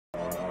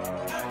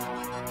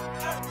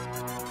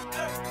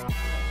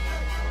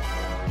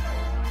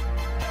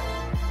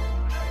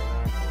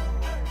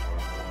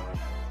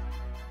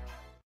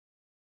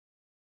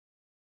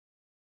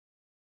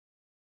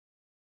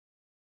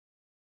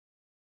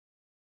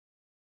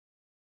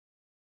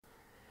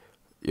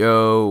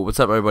Yo, what's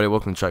up, everybody?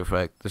 Welcome to Track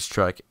Fact. This is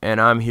Trek,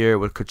 and I'm here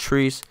with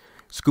Catrice,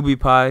 Scooby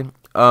Pie.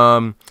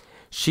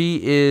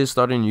 She is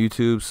starting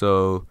YouTube,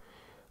 so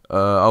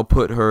I'll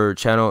put her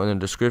channel in the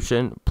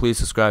description. Please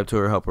subscribe to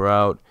her, help her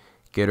out,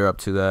 get her up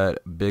to that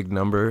big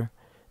number.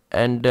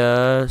 And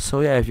so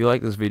yeah, if you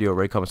like this video,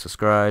 rate, comment,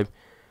 subscribe.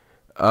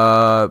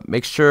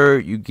 Make sure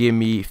you give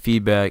me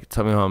feedback.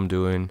 Tell me how I'm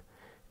doing,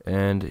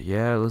 and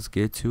yeah, let's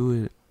get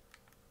to it.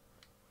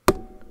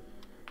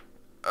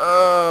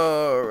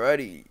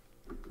 Alrighty.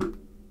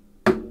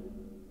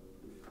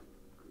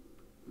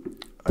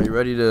 Are you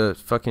ready to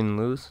fucking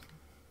lose?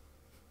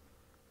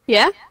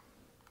 Yeah?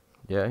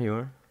 Yeah, you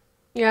are?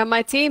 You're on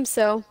my team,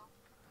 so.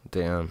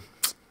 Damn.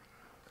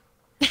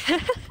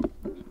 Yeah,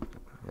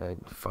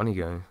 funny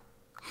guy.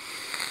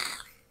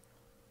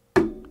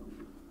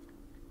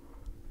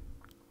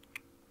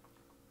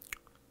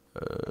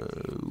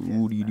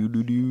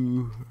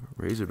 Ooh-dee-doo-doo-doo.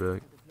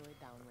 Razorback.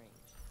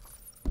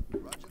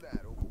 Roger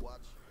that,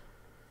 Overwatch.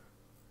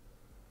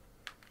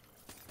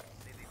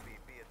 CDP,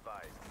 be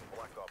advised.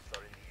 Black Ops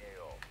are in the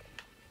AO.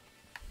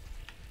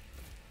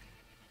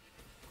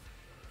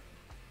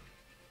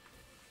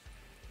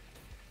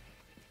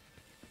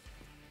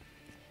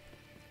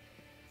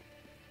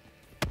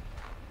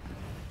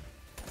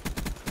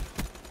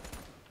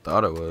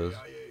 Thought it was.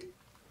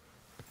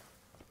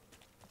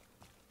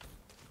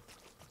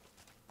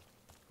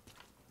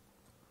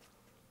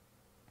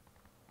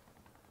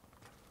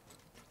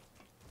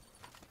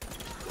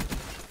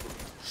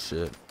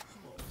 Shit.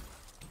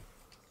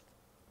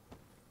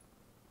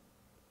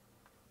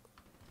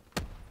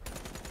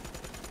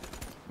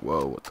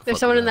 Whoa, what the There's fuck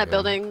someone is in that guy?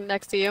 building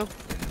next to you.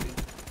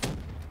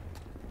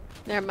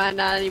 Never mind,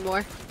 not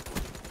anymore.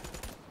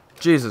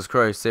 Jesus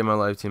Christ, save my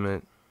life,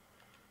 teammate.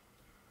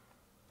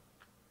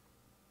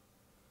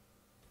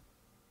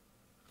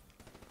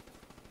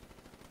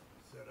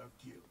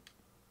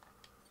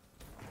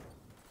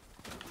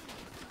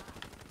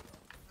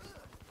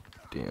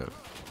 Damn.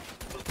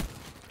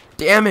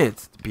 Damn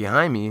it!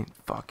 Behind me.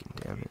 Fucking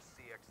damn it.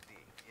 CXD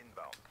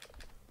inbound.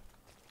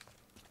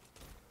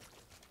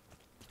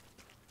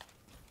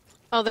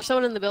 Oh, there's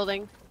someone in the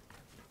building.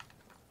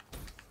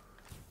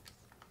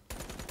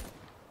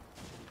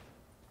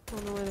 I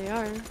don't know where they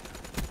are.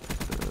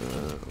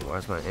 Why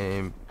is my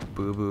aim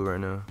boo-boo right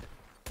now?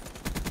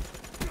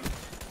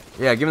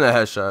 Yeah, give me that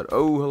headshot.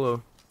 Oh,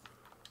 hello.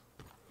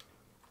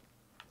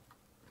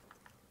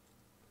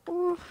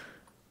 Ooh.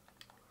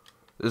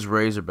 This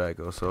Razorback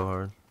goes so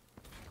hard.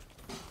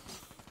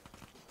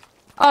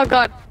 Oh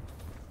god.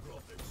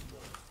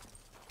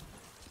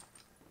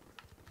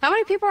 How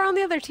many people are on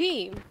the other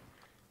team?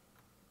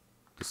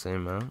 The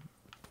same amount.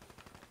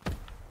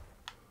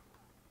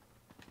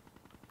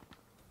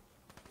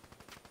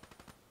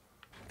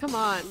 Come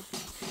on.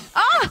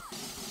 Ah!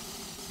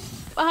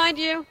 Behind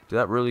you. Did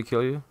that really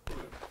kill you?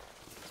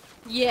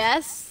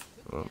 Yes.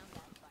 Well,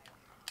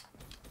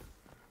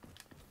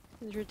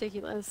 It's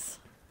ridiculous.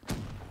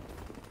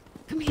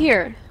 Come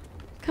here.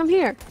 Come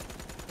here.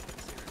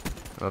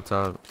 up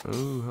top.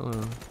 Ooh,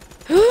 hello.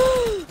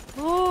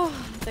 Oh,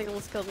 I think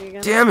almost killed me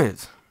again. Damn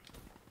it!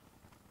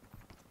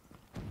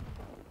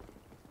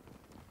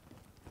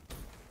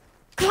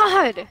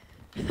 God!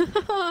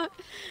 I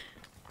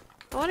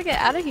want to get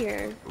out of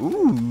here.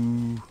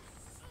 Ooh.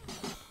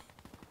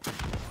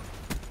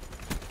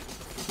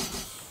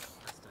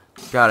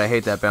 God, I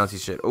hate that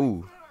bouncy shit.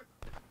 Ooh.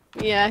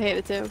 Yeah, I hate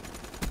it too.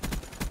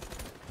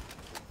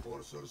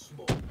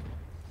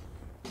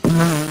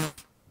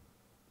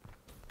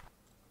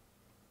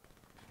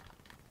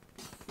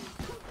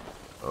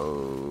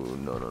 Oh,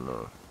 no, no,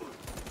 no.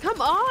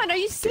 Come on, are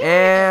you serious?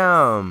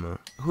 Damn!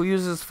 Who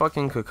uses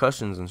fucking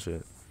concussions and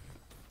shit?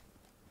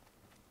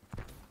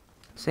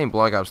 Same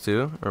Black Ops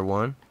 2 or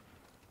 1.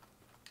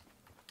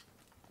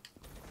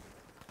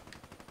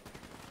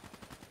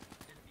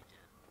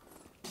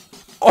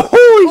 Oh,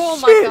 Oh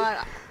holy my shit!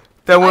 god.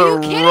 That Are you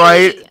went kidding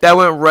right. me? That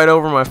went right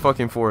over my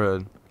fucking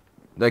forehead.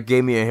 That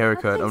gave me a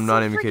haircut. That I'm thing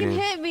not so even freaking kidding.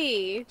 hit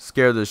me.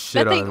 Scared the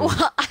shit That out thing, of me.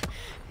 well,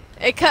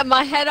 it cut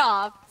my head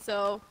off,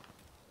 so.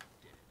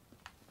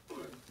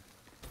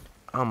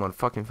 I'm on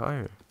fucking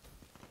fire.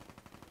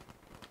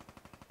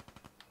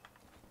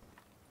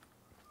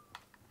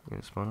 You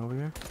gonna spawn over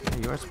here? Yeah,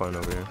 you are spawning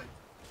over here.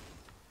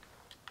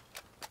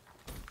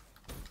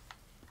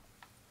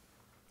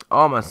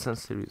 Oh, my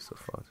sensitivity is so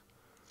fucked.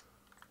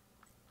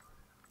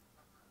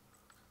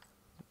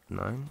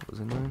 9? Was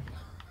it 9?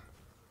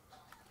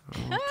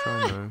 I'll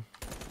try 9.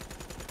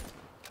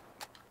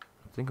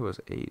 I think it was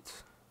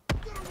 8.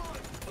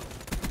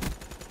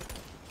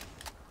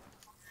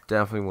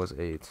 Definitely was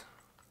 8.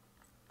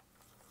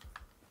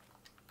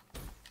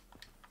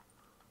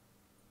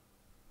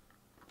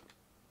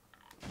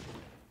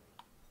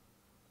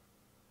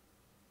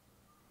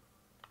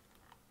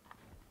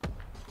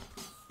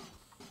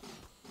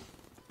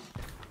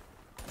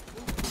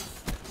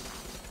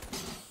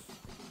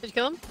 Did you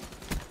kill him?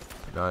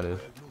 Got it.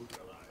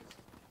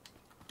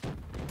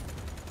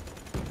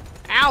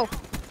 Ow!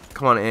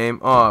 Come on, aim.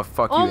 Oh,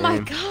 fuck Oh you, my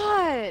aim.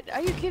 god!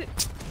 Are you kidding?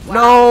 Wow.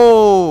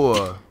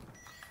 No!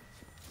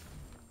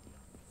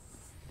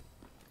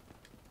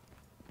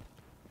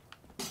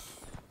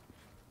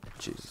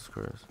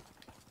 Christ.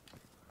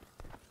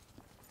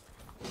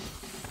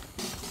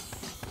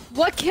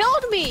 What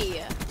killed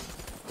me?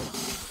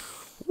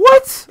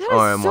 What? That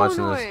Alright, is I'm so watching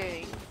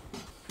annoying.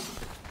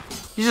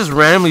 this. He's just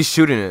randomly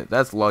shooting it.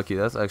 That's lucky.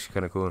 That's actually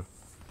kind of cool.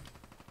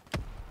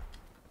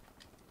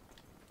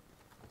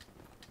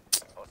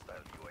 Hostile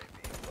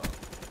UAV inbound.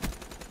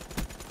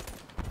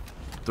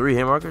 3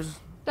 hit markers?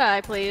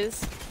 Die,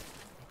 please.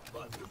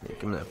 Yeah,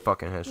 give me that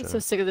fucking I'm so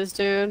headshot. sick of this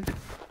dude.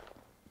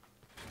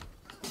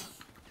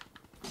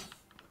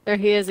 There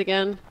he is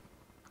again.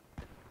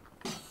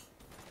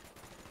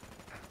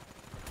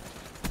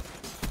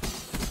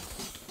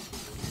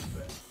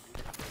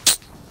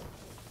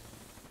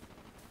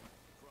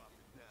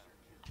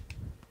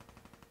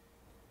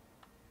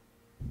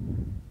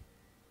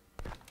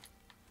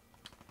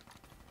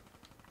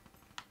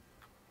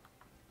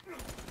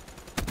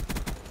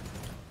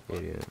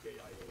 Idiot.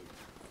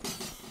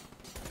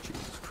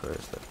 Jesus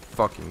Christ, that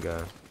fucking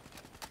guy.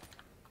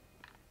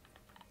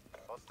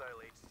 Hostile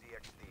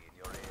HCXD in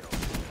your AO.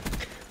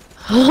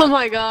 Oh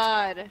my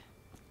god.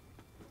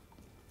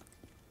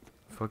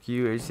 Fuck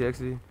you,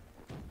 HCXD.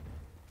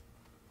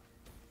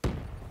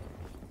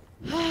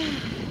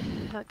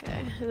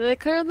 Okay. Did they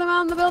clear them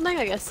out in the building?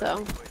 I guess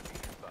so.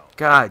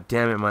 God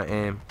damn it, my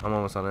aim. I'm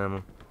almost on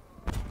ammo.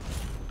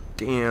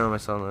 Damn, I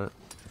saw that.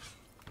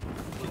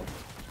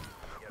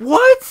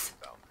 What?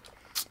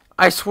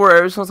 I swear,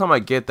 every single time I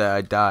get that,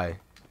 I die.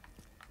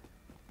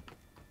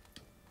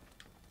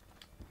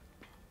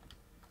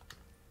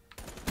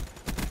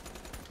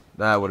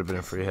 That would have been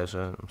a free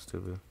headshot. I'm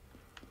stupid.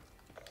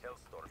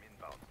 Hellstorm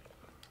inbound.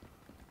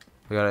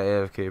 I got an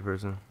AFK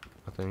person,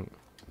 I think,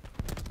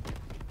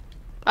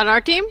 On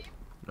our team?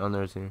 on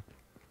their team.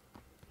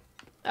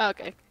 Oh,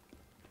 okay.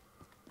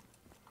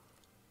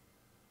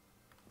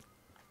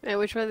 Wait,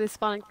 which way are they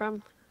spawning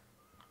from?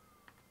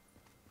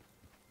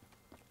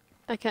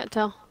 I can't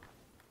tell.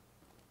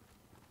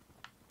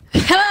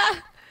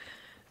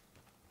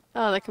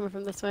 Oh, they're coming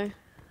from this way.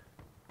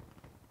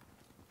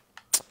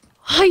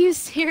 Are you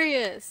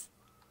serious?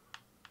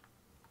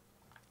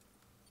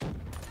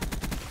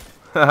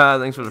 Haha,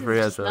 thanks for the free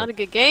This is not a headshot.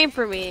 good game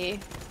for me.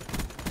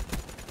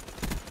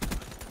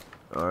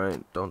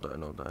 Alright, don't die,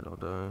 don't die, don't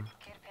die.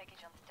 Care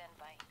package on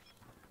standby.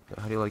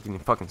 How do you like getting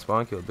fucking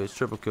spawn kill, bitch?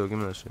 Triple kill, give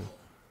me that shit.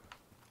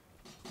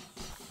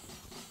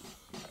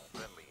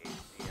 Friendly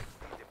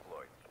HCXD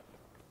deployed.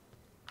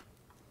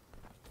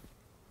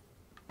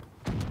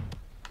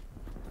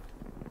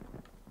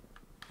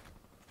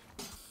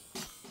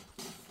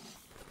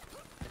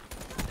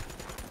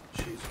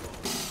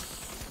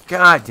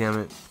 God damn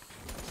it.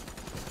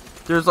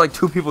 There's like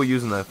 2 people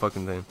using that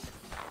fucking thing.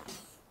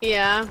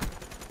 Yeah.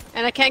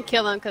 And I can't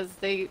kill them because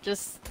they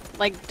just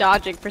like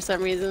dodging for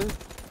some reason.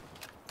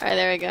 Alright,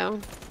 there we go.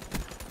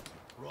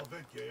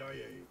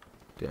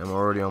 Damn, I'm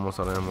already almost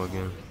on ammo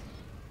again.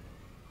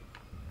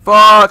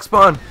 Fuck,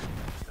 spawn!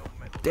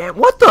 Damn,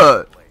 what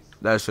the?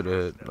 That should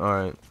have hit.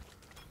 Alright.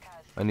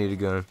 I need a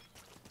gun.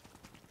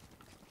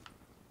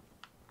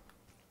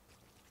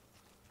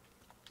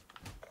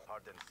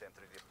 Hardened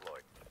sentry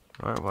deployed.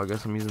 Alright, well, I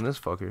guess I'm using this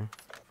fucker.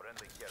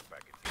 Friendly care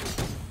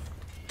package.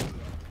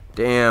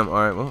 Damn,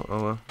 alright, well,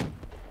 oh well.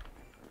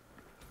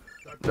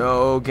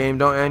 No, game,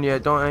 don't end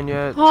yet, don't end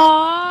yet.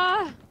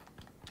 Aww!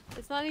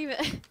 It's not even.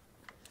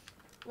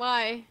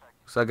 Why?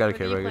 So I got a What do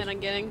kid you right plan here. on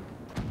getting?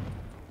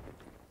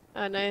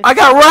 Oh, nice. I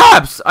got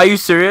wraps! Are you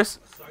serious?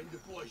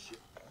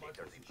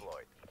 Meter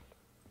deployed.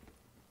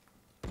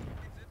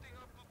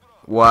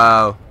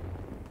 Wow.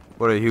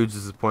 What a huge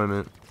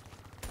disappointment.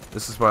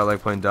 This is why I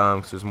like playing Dom,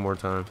 because there's more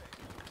time.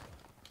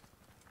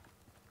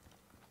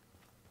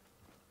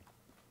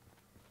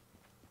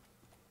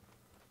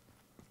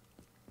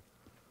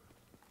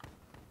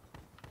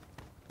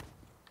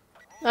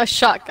 A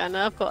shotgun,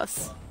 of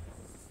course.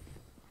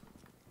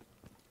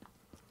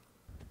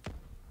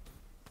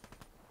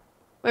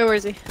 Wait, where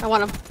is he? I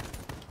want him.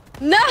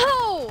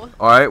 No!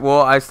 Alright,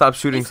 well, I stopped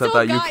shooting He because I still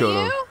thought you got killed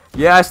him.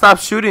 you? Yeah, I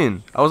stopped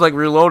shooting. I was like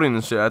reloading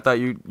and shit. I thought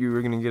you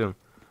were gonna get him.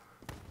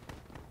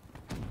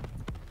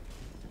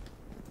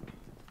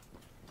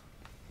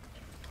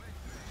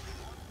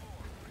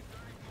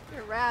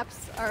 Your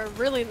raps are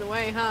really in the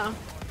way, huh?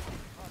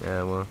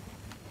 Yeah, well.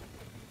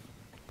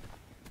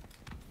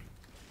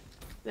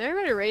 Did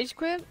everybody rage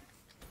quit?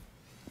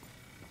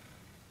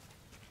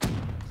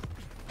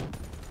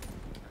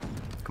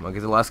 Come on,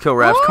 get the last kill,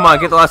 Raps. Come on,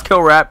 get the last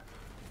kill, Rap.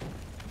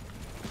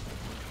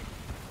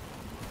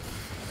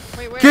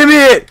 Wait, where? Give me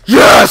it!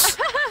 Yes!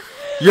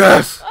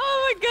 Yes!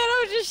 Oh my god,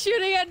 I was just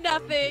shooting at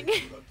nothing.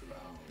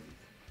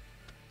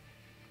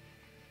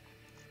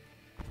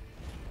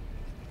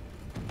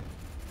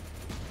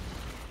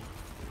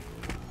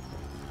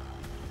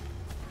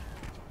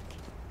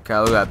 Okay,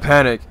 look at that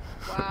panic.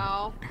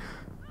 Wow.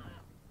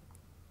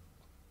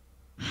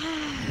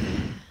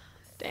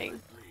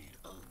 Dang.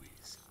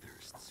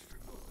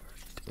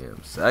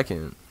 Damn,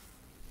 second.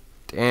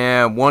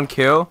 Damn, 1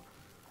 kill?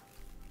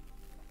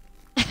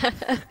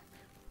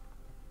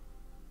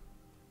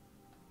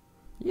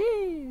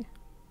 Yay!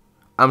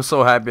 I'm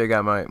so happy I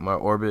got my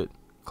orbit.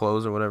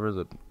 clothes or whatever,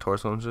 the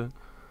torso and shit.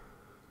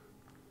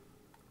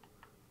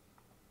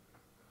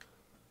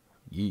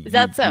 Is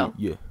that so?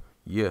 Yeah.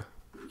 Yeah.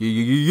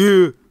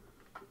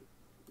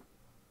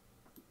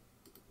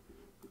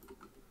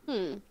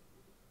 Hmm.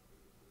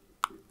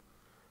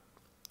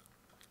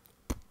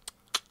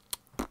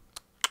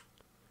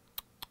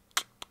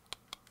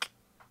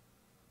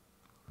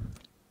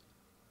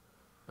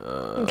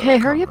 Okay,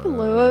 hurry up and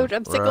load.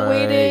 I'm sick of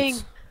waiting.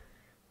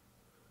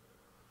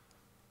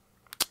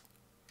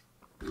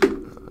 Do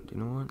you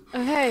know what?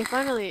 Okay,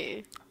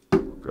 finally.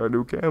 Got a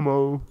new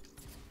camo.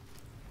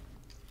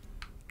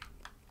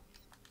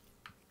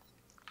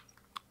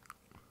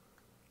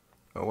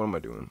 Oh, what am I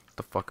doing? What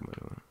the fuck am I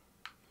doing?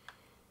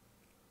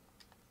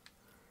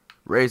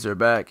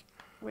 Razorback.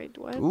 Wait,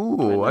 what?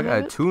 Ooh, I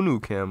got 2 new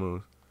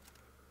camos.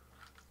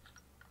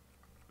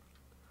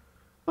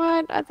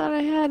 What? I thought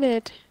I had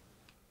it.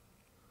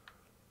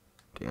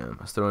 Damn,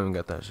 I still don't even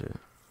got that shit.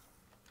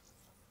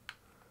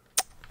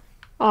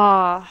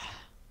 Aw.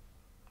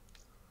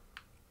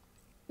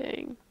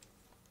 Dang.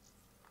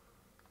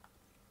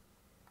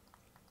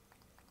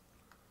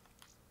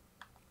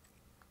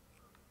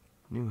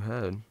 New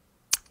head.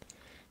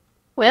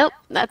 Well,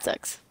 that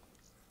sucks.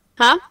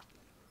 Huh?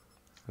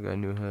 I got a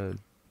new head.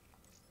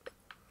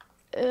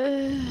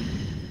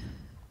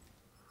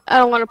 I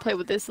don't want to play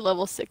with this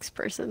level 6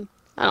 person.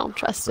 I don't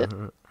trust it.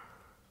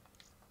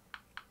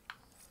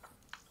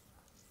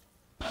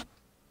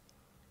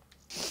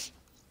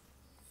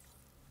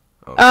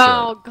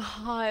 Oh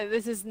god,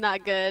 this is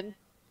not good.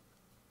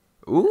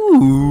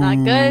 Ooh.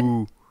 Not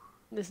good.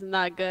 This is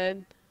not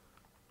good.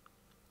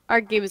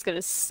 Our game is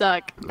gonna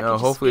suck. No,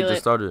 hopefully it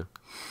just started.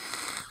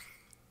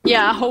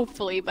 Yeah,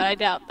 hopefully, but I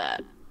doubt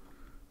that.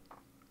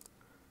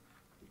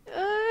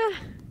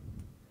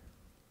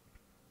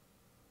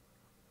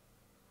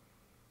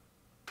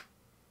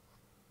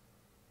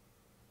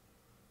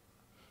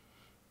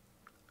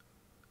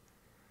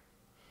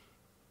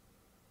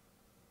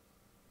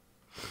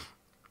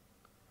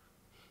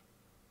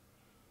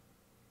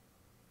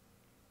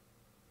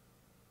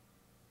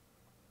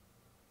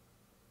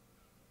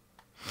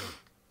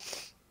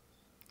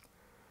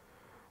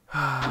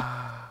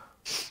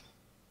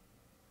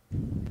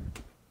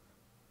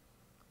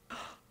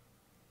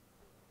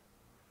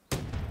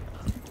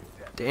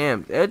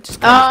 Damn, it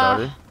just kind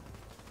of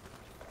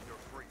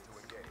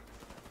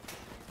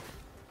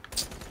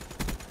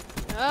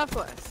started. Of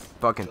course.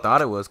 Fucking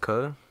thought it was,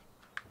 cuz.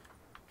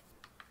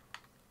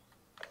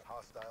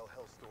 Hostile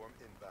Hellstorm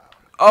inbound.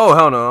 Oh,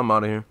 hell no, I'm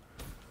out of here.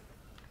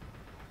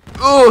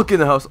 Oh, get in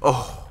the house.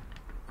 Oh.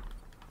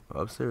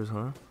 Upstairs,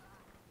 huh?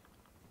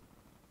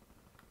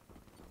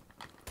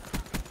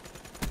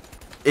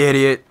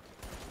 Idiot.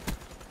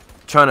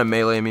 Trying to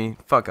melee me.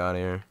 Fuck out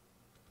of here.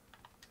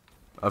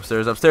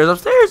 Upstairs, upstairs,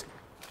 upstairs!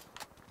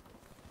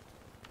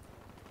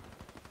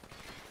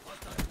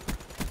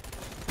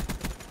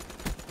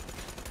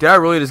 Did I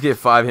really just get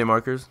 5 hit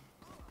markers?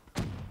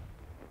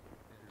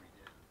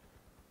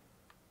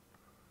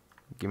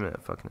 Give me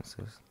that fucking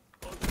assist.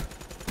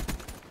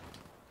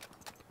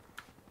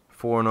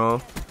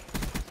 4-0.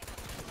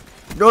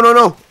 No, no,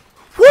 no!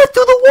 What?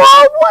 Through the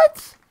wall?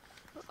 What?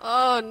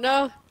 Oh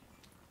no.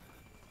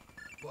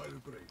 Fire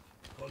break.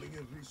 Calling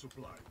in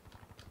resupply.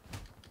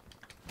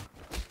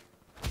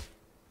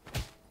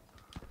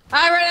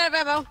 I ran out of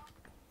ammo.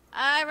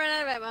 I ran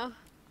out of ammo.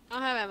 I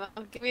don't have ammo.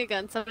 Give me a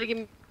gun. Somebody give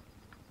me.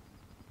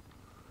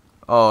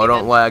 Oh,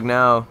 don't lag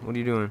now. What are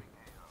you doing?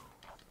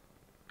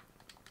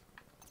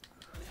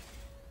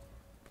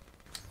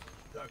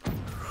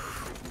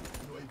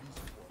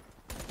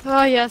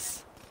 Oh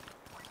yes.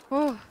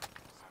 Whew.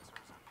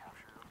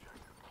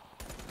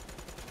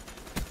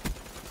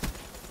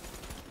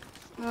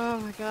 Oh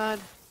my god.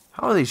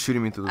 How are they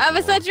shooting me through the I have a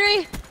wall?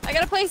 sentry. I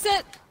gotta place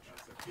it.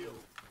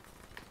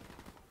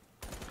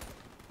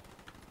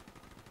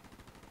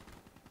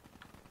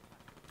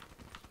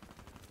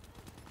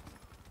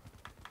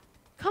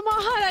 Come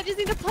on, I just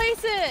need to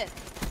place it.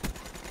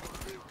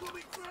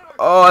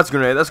 Oh, that's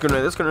grenade. That's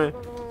grenade. That's grenade.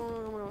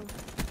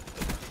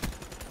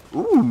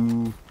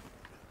 Ooh.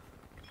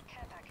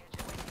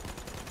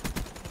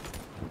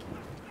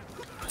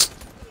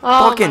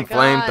 Oh Fucking my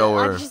god.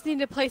 flamethrower. I just need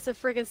to place a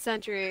friggin'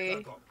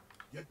 sentry.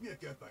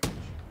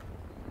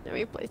 Let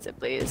me place it,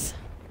 please.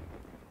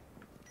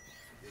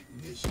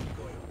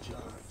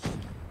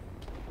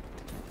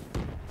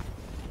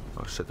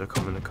 Oh shit, they're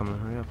coming. They're coming.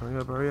 Hurry up, hurry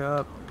up, hurry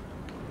up.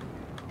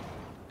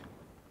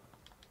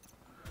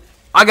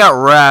 I got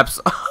wraps.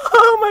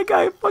 Oh my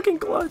god, fucking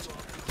clutch.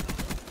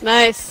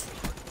 Nice.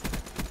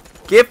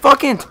 Get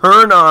fucking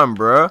turned on,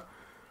 bruh.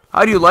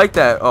 How do you like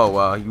that? Oh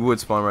wow, you would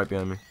spawn right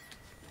behind me.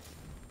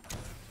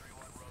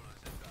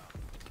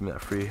 Give me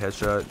that free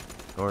headshot.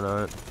 Or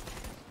not.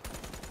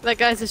 That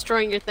guy's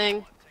destroying your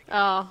thing.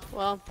 Oh,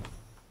 well.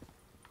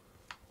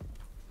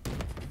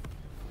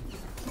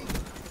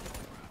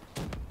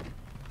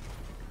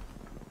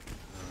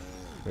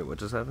 Wait, what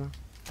just happened?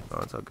 Oh,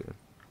 it's all good.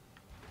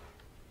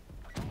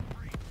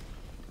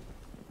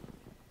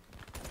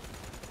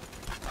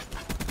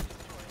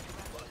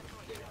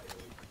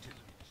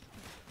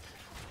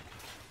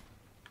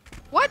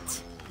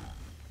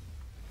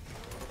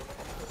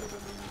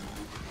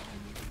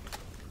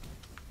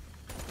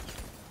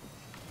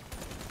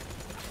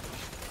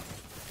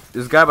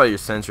 This guy by your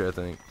sentry, I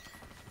think.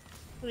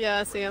 Yeah,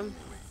 I see him.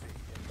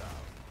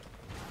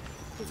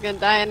 He's gonna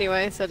die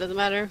anyway, so it doesn't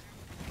matter.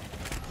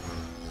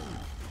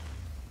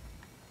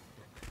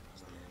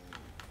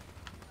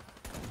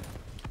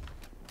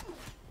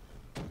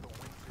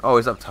 Oh,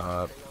 he's up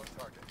top.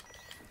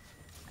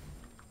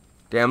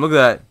 Damn, look at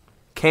that.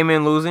 Came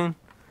in losing,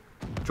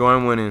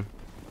 joined winning.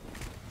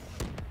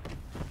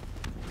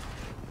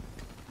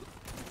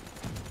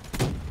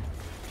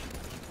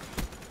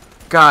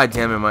 God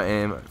damn it, my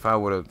aim. If I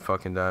would have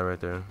fucking died right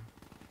there.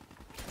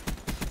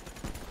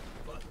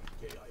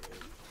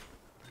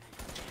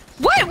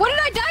 What? What did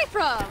I die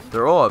from?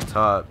 They're all up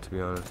top, to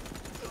be honest.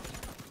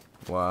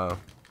 Wow.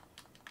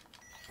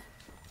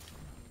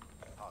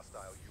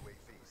 Hostile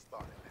UAV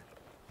spotted.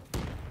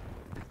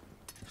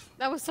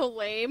 That was so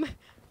lame.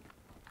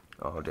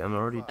 Oh, damn, they're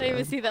already I didn't even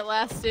dead. see that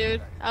last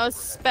dude. I was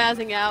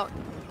spazzing out.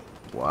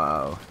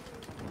 Wow.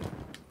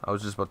 I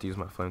was just about to use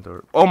my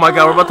flamethrower. Oh my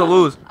god, we're about to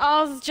lose.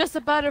 I was just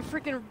about to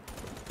freaking.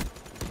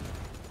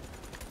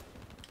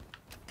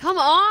 Come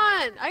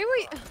on! Are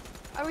we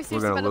We're seriously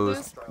about gonna to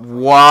lose. lose?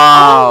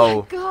 Wow.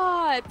 Oh my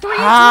god! 3 and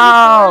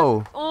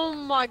How? 24. Oh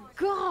my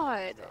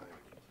god!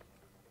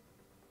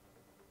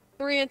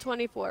 3 and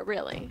 24,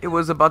 really? It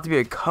was about to be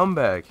a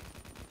comeback.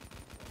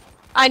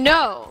 I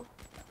know.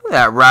 Look at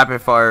that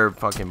rapid fire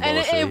fucking And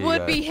bullshit. it he would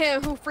got. be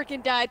him who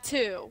freaking died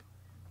too.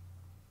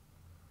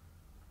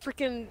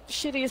 Freaking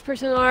shittiest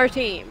person on our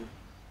team.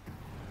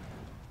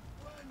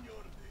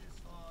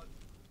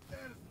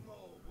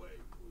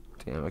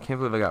 Damn, I can't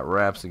believe I got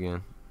raps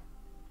again.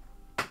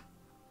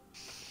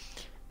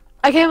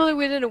 I can't believe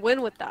we didn't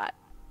win with that.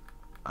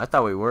 I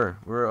thought we were.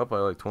 We were up by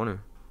like 20.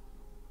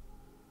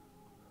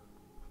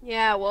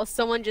 Yeah, well,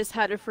 someone just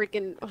had a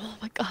freaking. Oh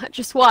my god,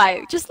 just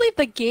why? Just leave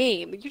the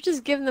game. You're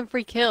just giving them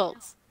free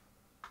kills.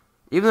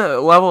 Even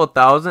at level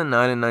 1000,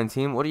 9 and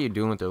 19, what are you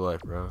doing with their life,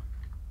 bro?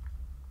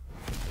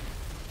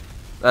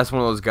 That's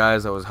one of those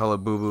guys that was hella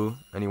boo-boo,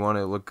 and he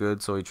wanted to look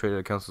good, so he traded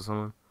accounts with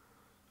someone.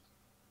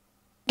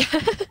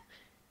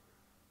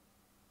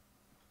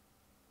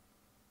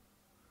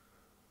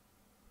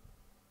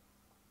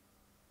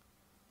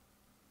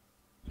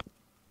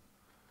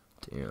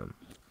 Damn.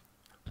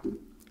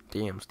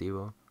 Damn,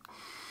 Steve-O.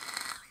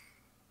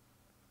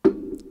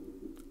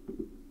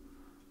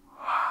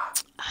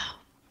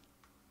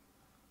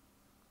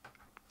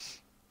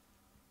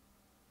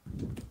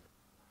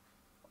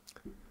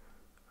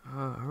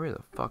 Hurry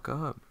the fuck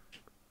up.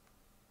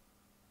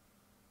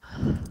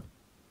 Yeah,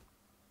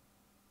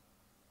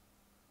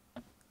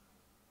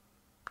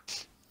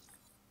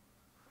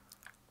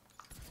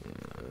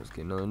 let's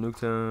get another nuke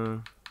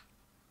time.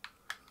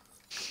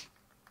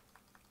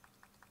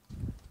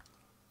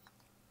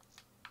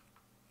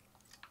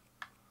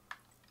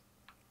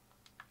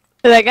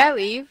 Did that guy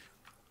leave?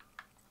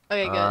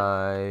 Okay, good.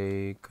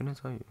 I couldn't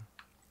tell you.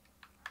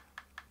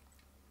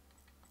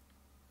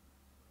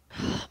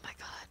 Oh my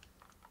god.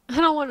 I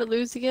don't want to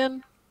lose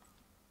again.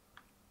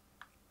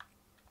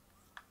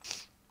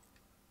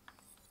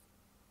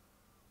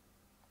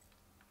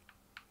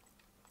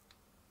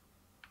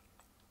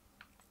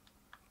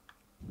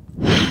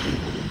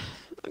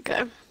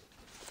 Okay.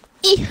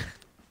 Eek.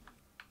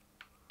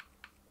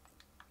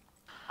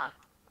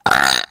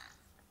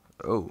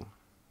 Oh.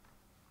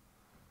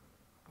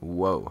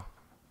 Whoa.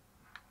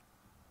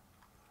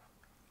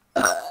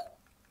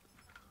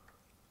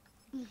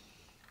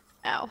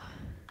 Ow.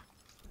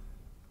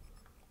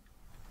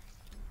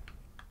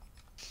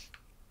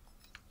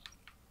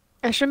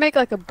 I should make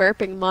like a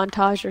burping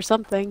montage or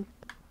something.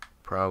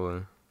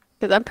 Probably.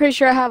 Cause I'm pretty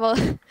sure I have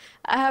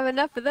I have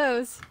enough of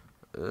those.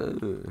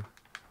 Ugh.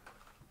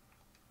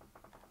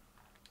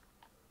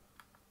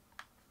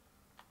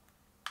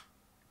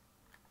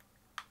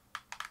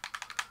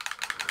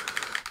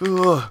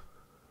 Ugh.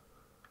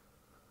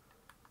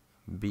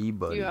 B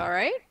buddy. You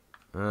alright?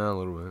 A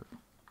little bit.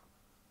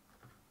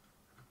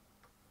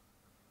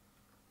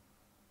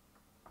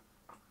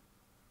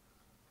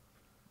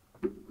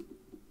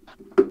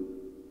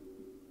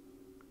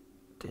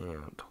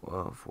 Damn,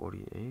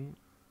 12:48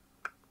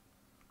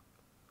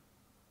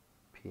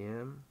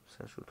 p.m.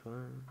 Central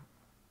Time.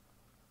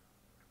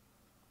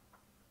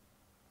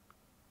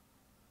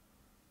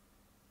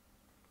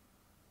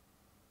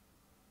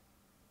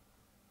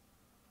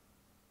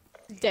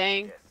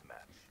 Dang.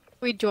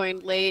 We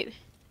joined late.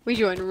 We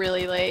joined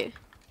really late.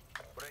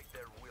 Break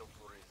their will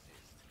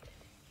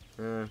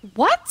to resist.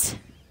 What?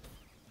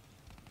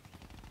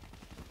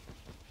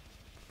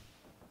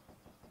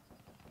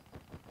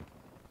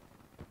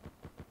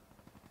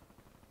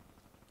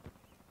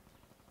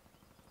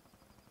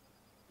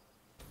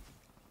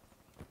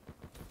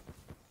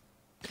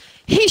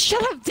 He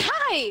should have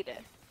died!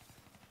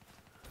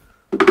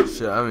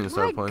 Shit, I haven't even My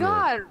started playing yet.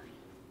 god!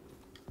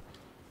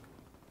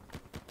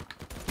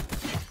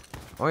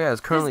 Oh yeah,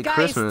 it's currently This guy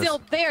Christmas. is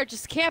still there,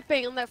 just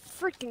camping on that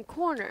freaking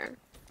corner.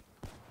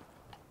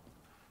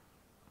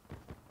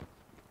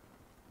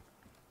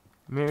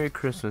 Merry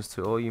Christmas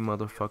to all you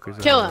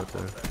motherfuckers Kill out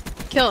him. there.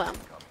 Kill him.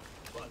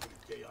 Hostile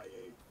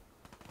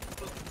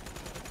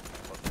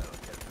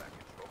care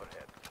package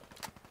overhead.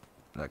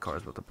 That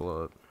car's about to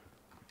blow up.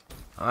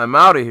 I'm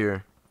out of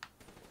here.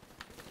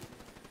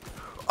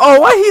 Oh,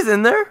 what? He's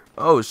in there?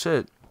 Oh,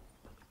 shit.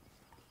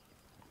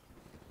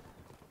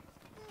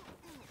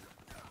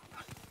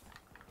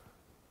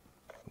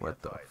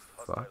 What the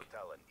fuck?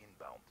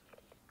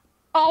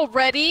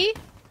 Already?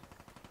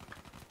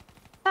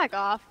 Back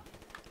off.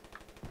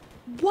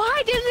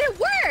 Why didn't it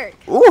work?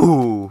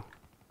 Ooh.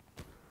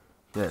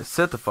 Yeah,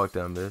 sit the fuck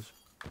down, bitch.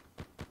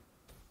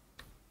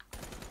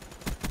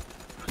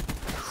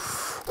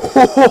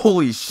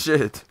 Holy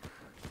shit.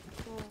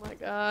 Oh my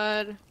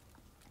god.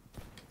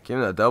 Give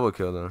me that double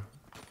kill, though.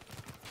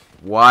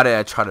 Why did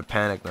I try to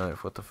panic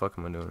knife? What the fuck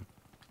am I doing?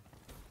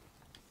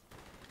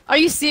 Are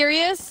you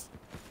serious?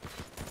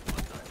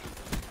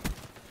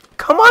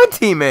 Come on,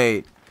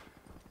 teammate.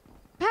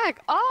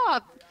 Back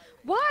off.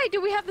 Why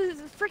do we have to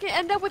freaking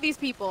end up with these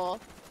people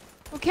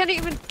who can't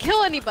even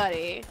kill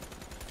anybody?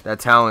 That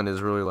talent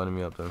is really letting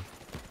me up, though.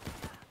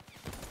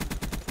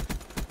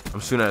 I'm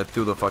shooting at it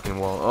through the fucking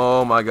wall.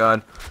 Oh my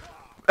god.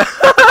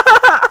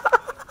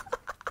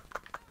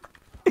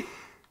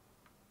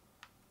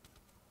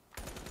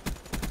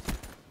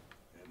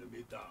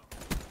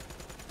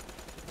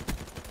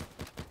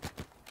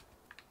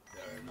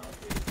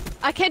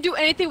 I can't do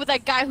anything with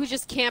that guy who's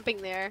just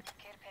camping there.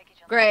 Care package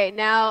on Great,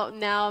 now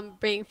I'm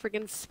being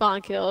freaking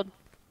spawn killed.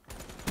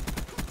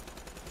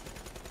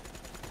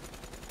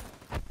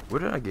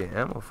 Where did I get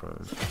ammo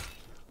from?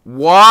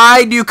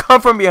 Why do you come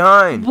from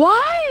behind?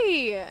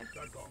 Why?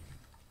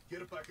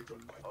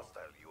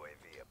 Hostile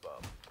UAV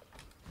above.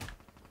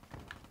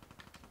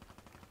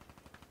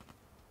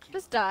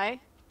 Just die.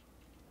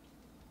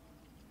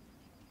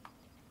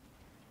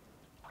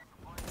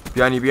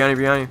 Behind you, behind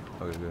you, behind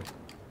you. Okay, good.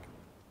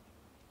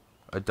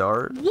 A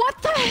dart?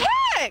 What the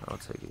heck? I'll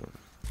take it.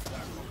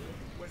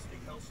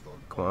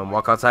 Come on,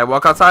 walk outside,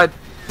 walk outside.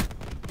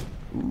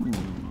 Ooh,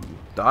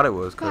 thought it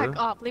was, Back cuz.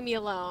 off, leave me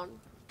alone.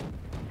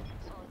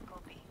 solid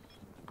copy.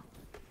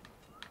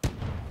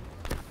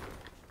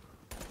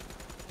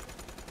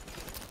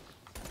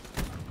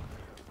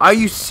 Are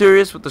you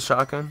serious with the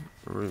shotgun?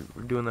 We're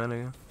doing that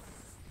again?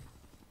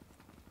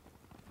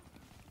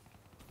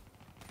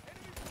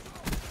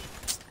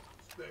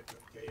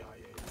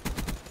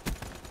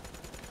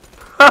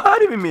 I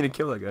didn't even mean to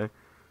kill that guy.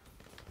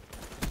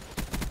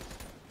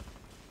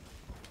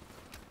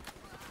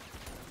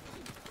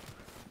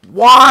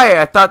 Why?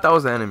 I thought that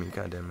was the enemy.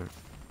 God damn it.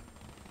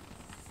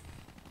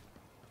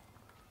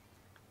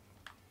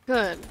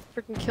 Good.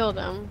 Freaking killed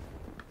him.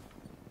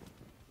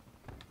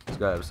 This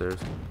guy upstairs.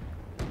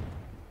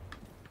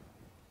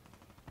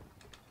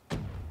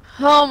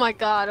 Oh my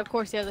god, of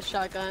course he has a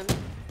shotgun.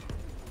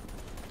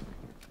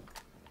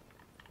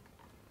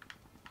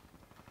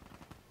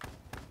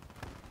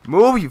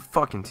 Move, you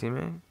fucking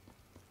teammate.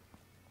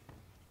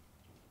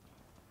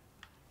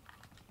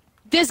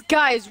 This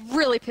guy is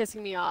really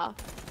pissing me off.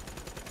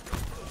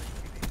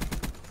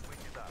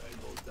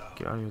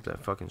 Get out of here with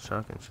that fucking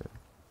shotgun shit.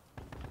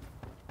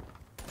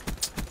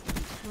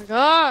 Oh my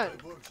god.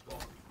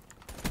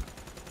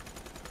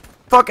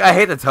 Fuck, I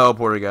hate the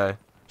teleporter guy.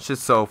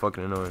 Shit's so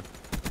fucking annoying.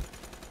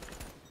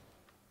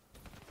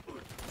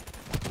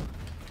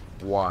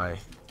 Why?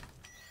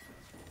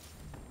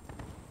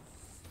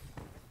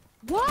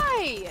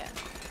 Why?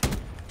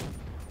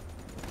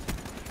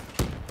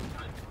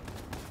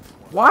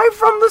 Why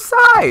from the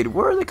side?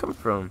 Where are they coming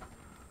from?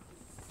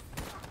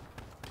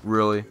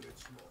 Really?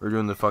 We're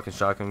doing the fucking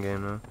shotgun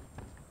game now?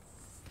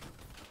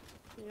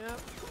 Yep.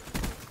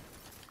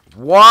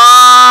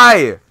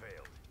 Why?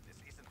 Failed. This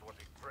isn't what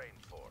we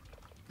trained for.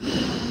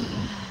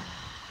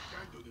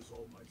 Can't do this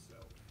all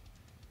myself.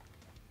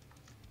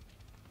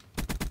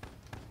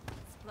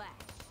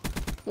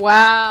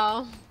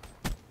 Wow.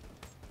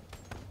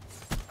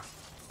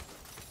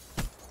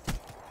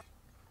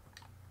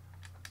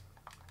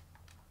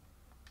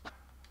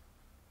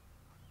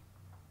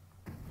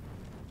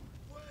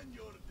 When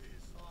you're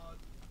this hot,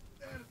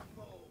 there's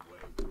no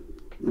way.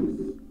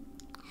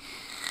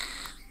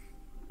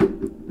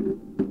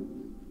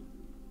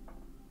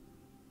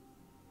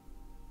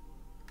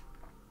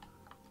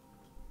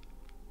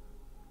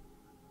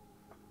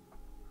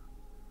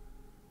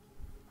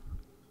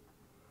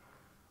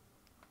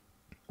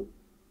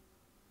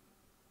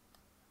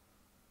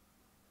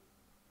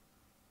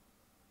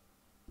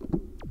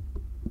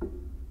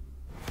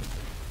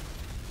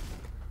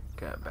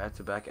 Got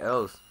back-to-back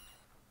L's.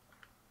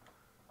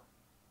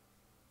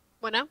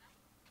 What now?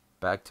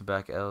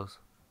 Back-to-back L's.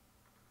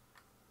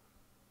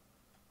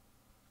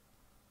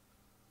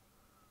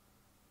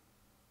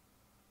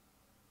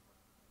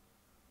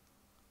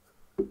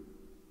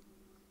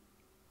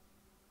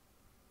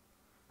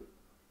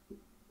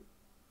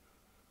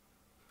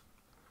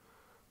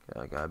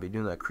 I gotta be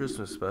doing that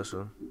Christmas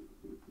special.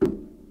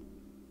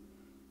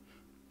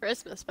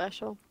 Christmas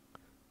special.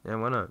 Yeah,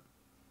 why not?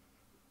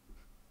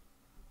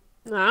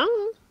 No.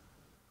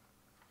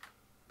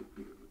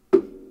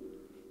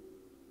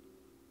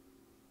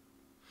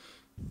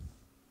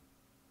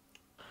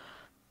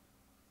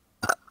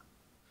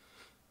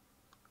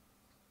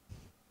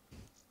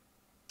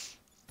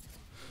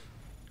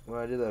 Well,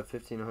 I did that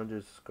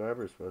 1,500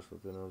 subscriber special.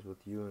 Then I was with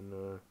you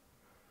and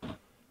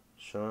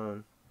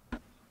Sean.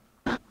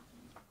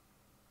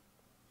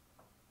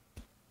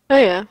 Oh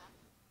yeah,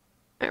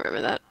 I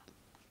remember that.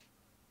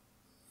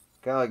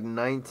 Got like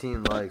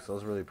 19 likes. I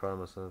was really proud of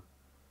myself.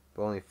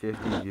 But only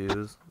 50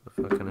 views. The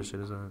fuck kind of shit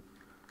is that?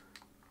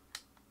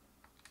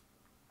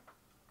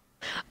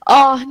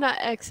 Oh, not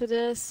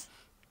Exodus.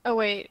 Oh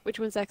wait, which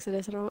one's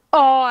Exodus? I don't.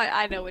 Oh,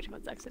 I know which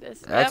one's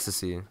Exodus. Yep.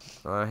 Ecstasy.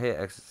 Oh, I hate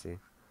ecstasy.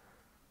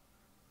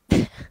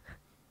 I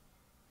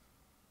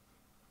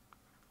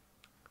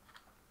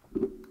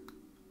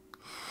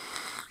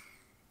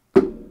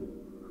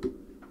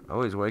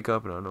always wake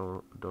up and I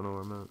don't know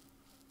where I'm at.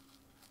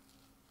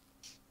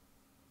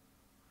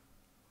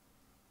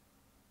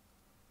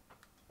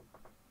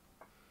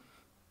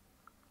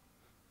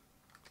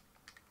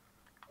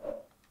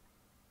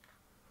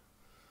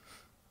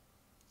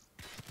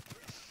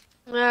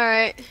 All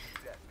right.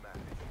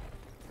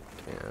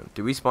 Damn.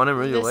 Did we spawn in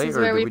really This late, is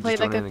or where did we we play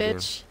just like join a in the game?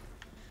 bitch.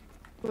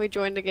 We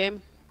joined the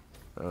game.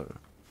 Oh.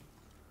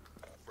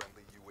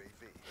 Friendly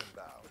UAV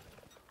inbound.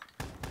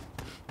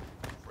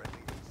 Friendly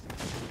AC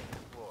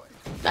deployed.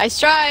 Nice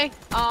try.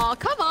 Oh,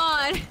 come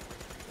on.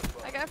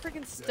 I got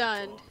freaking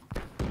stunned.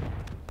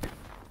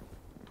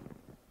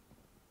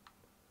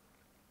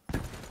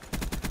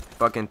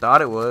 Fucking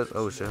thought it was.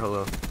 Oh shit,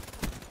 hello.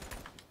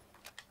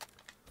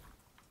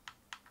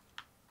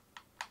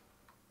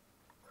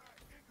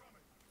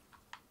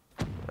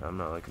 Yeah, I'm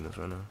not liking this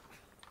right now.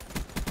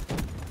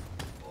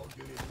 I'll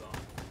get it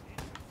done.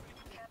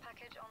 Care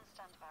package on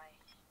standby.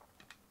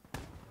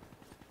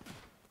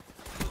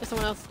 There's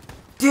someone else.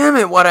 Damn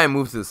it, why'd I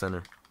move to the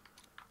center?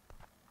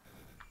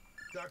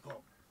 ThA,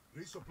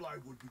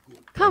 resupply would be good.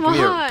 Come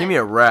Give on. me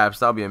a wraps,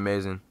 that'll be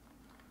amazing.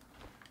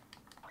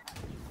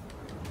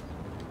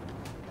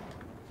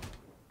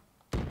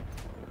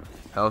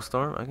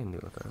 Hellstorm? I can deal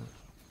with that.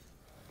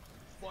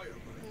 Fire.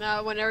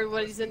 No, when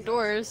everybody's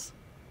indoors.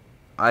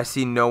 I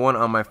see no one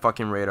on my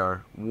fucking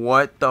radar.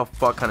 What the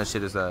fuck kind of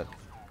shit is that?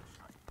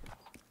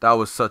 That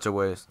was such a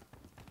waste.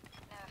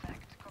 No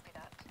effect. Copy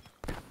that.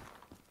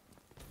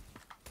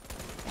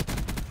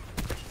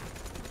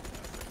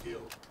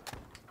 Kill.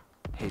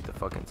 Hate the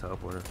fucking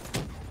teleporter.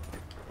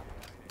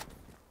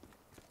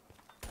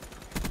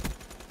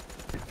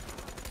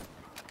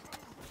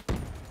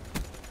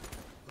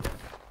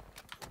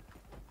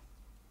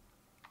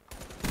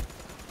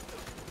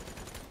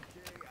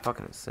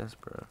 Fucking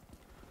assist, bro.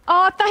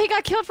 Oh, I thought he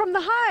got killed from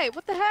the high.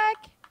 What the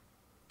heck?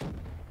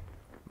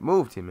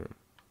 Move, teammate.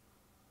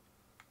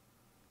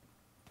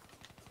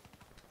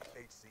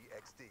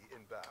 HCXD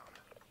inbound.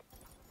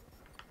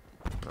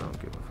 I don't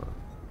give a fuck.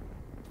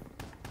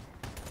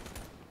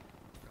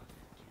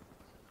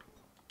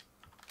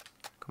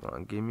 Come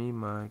on, give me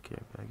my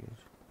care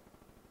package.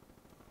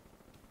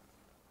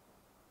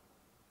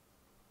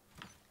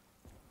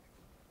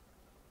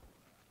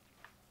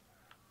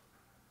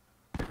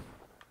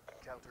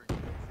 Counter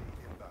UAV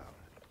inbound.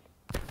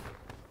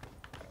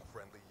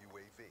 Friendly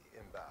UAV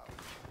inbound.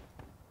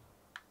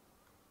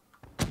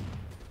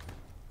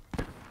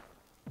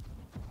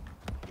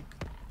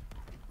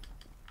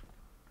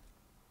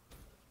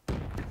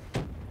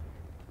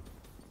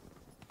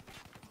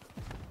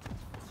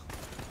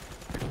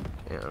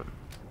 Damn.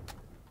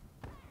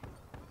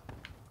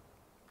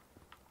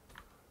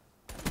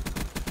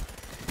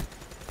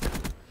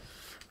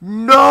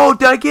 No,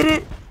 did I get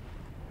it?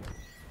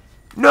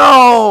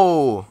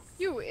 No!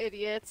 You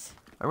idiot.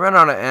 I ran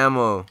out of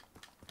ammo.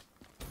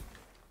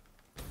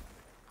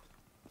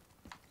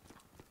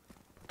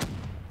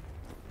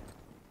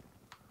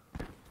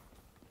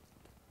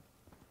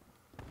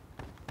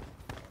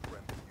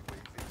 Friendly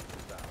UAV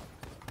inbound.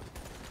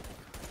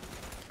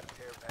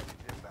 Care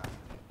package inbound.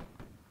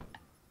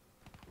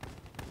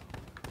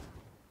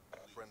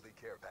 Friendly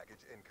care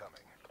package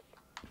incoming.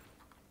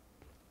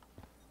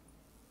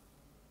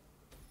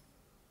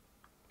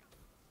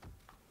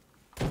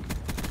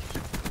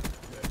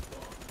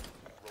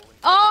 Rolling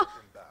Oh!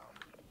 inbound.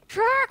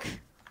 Track.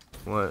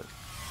 What?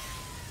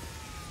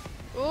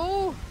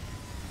 Ooh.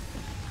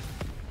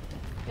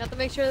 You have to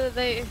make sure that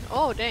they.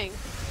 Oh dang. I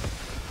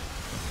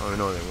don't even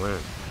know where they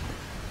went.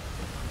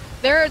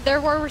 They're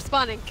where we're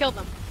spawning. Kill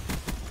them.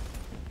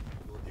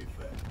 Get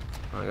fat.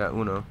 I got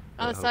Uno.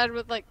 On the side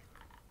with like.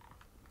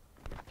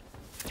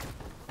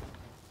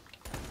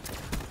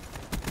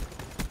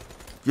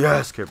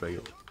 Yes, care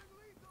package.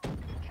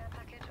 Care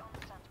package on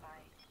standby.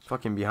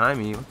 Fucking behind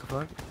me. What the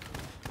fuck?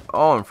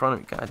 Oh, in front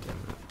of me. God damn it.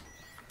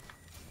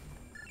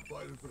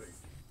 Fire break.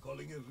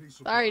 Calling in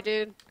resupply. Sorry,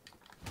 dude.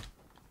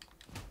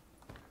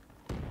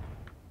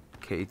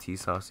 KT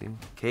saucy.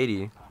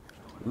 Katie.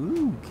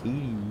 Ooh,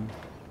 Katie.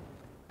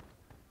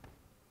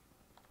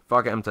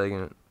 Fuck it, I'm taking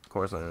it. Of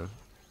course I am.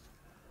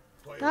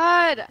 Fire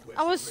God,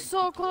 I was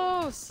so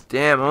close.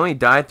 Damn, I only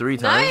died 3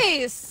 times.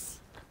 Nice.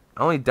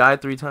 I only died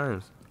 3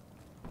 times.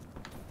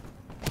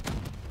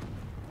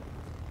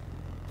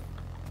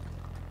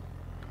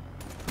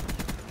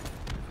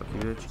 Fuck you,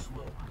 bitch.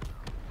 smoke.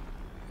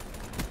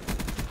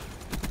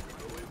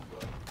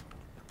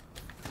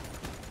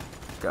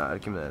 Go inbound.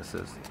 God, give me that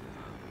assist.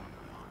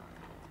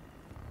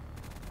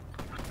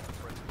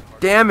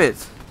 Damn it!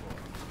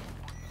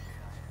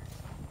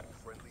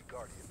 Friendly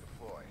Guardian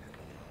deployed.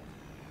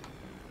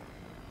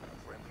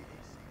 Friendly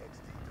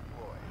HCXD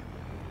deployed.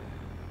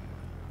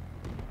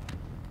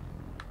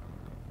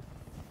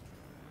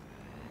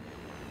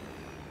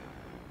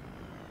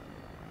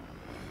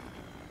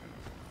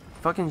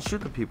 Fucking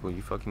shoot the people,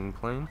 you fucking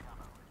plane.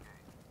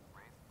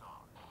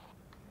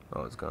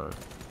 Oh, it's gone.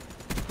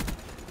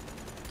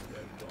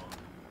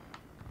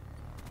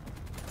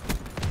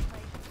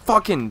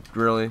 Fucking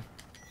really?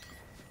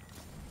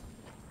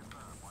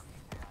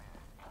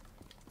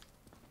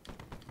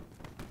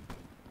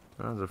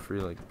 That was a free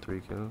like 3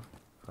 kills,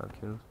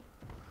 5 kills.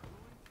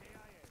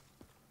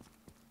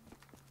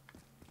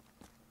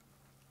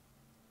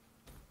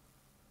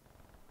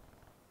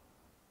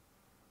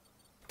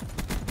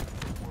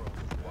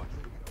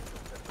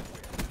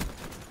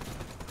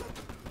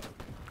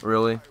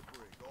 Really?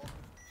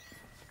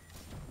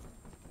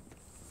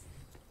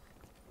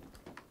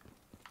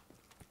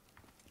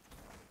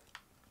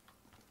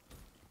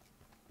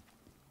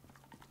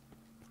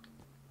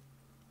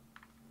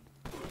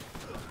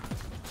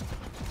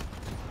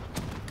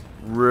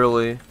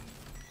 Really?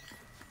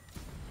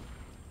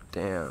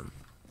 Damn.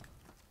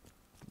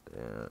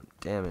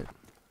 Damn it.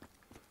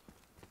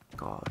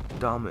 God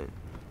damn it.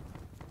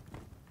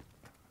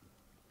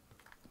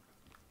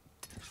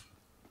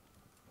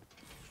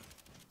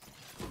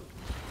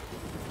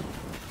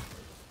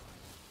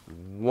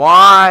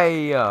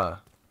 Why?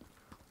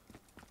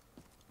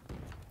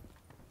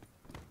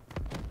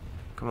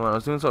 Come on, I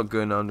was doing so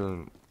good, now I'm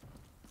doing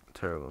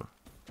terrible.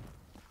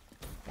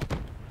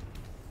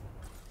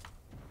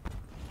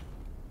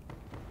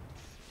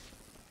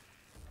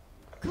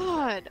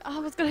 God, I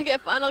was gonna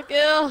get final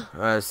kill.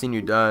 I seen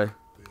you die.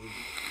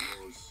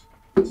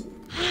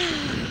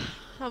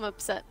 I'm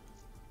upset.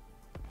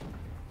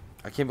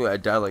 I can't believe I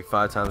died like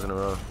 5 times in a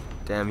row.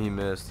 Damn, he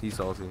missed. He's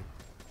salty.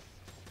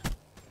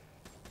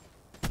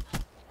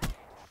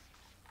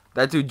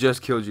 That dude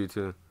just killed you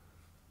too.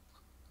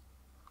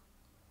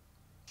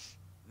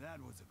 That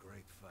was a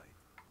great fight.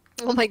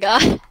 Oh my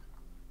god.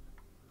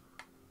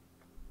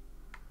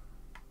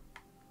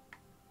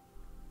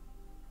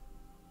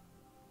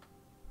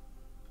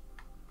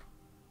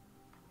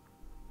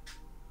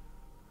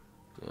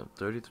 Damn,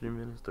 33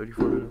 minutes,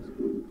 34 minutes.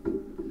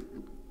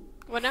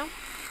 What now?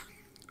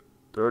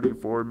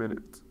 34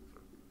 minutes.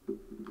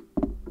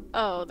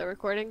 Oh, the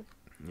recording?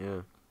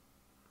 Yeah.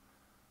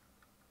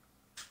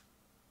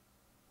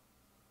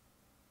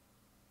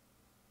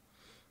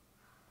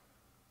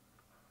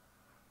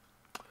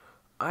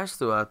 I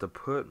still have to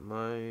put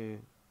my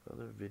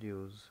other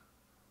videos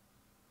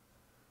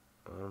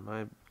on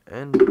my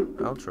end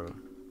outro.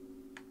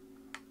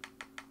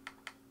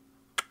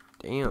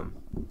 Damn.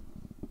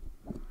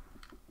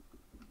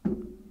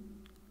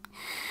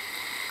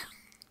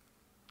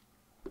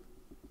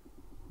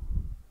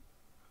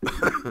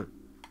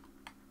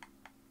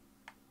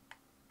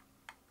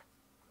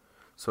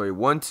 So he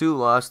won 2,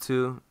 lost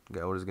 2.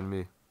 Got what it's gonna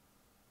be.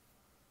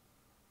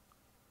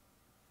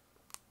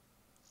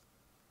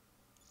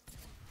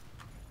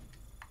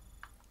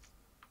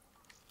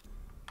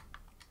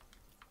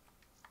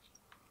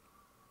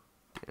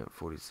 Yeah,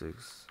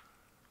 46.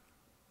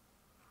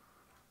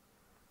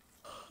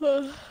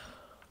 Why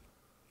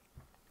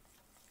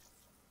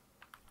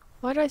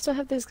do I still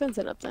have this gun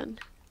set up then?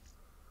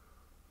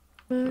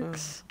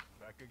 Max.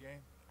 Back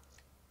again?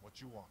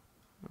 What you want?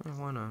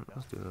 Why not?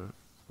 Let's do that.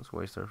 Let's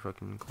waste our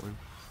fucking coin.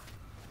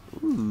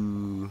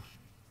 Ooh.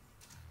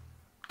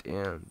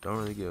 Damn, don't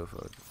really give a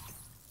fuck.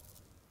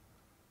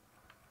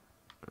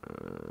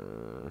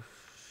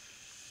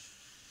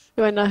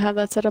 Do I not have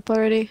that set up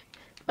already?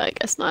 I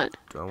guess not.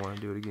 Do I want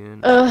to do it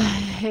again? Ugh, I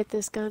hate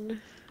this gun.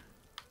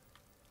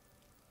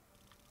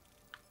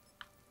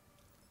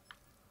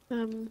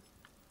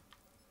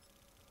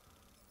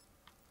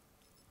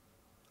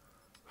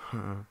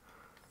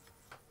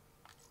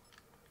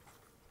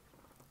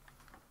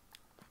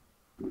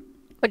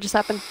 What just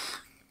happened?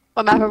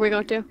 What map are we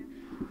going to?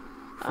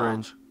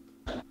 Fringe.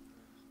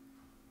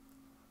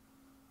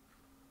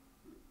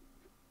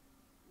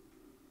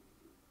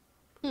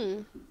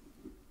 Why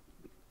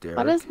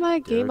Derek? does my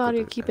game Derek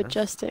audio with keep an S?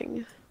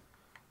 adjusting?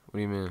 What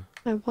do you mean?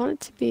 I want it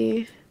to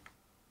be...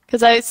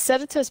 Because I set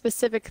it to a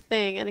specific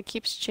thing and it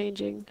keeps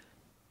changing.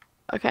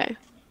 Okay.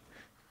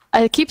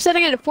 I keep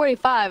setting it to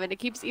 45 and it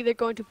keeps either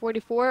going to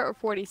 44 or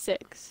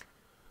 46.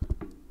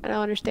 I don't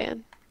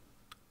understand.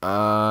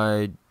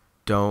 I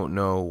don't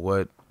know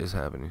what is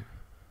happening.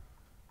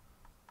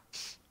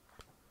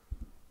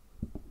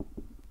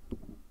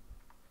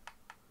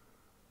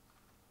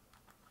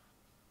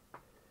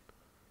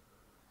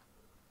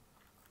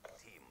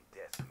 Team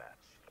deathmatch.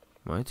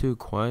 Am I too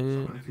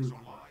quiet?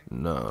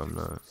 No, I'm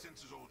not.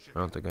 I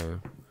don't think I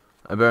am.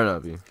 I better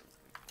not be. Green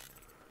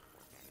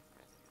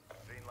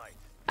light.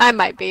 I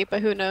might be,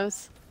 but who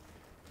knows?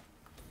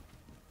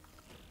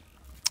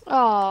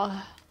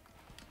 Oh.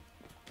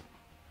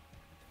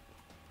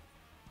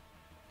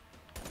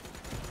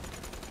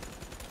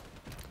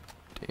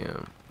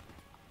 Damn.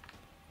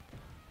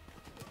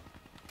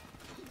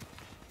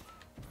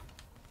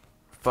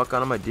 Fuck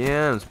out of my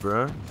DMs,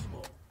 bro.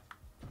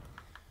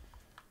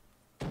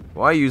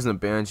 Why are you using the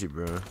Banshee,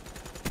 bro?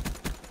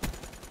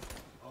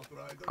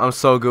 I'm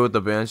so good with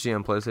the Banshee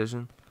on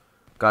PlayStation.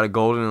 Got a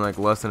golden in like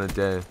less than a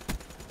day.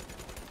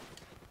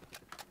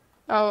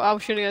 Oh, I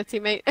was shooting at a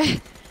teammate.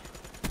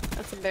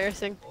 That's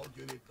embarrassing.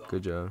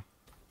 Good job.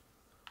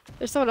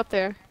 There's someone up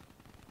there.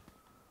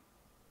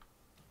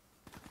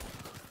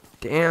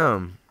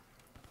 Damn.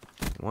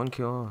 1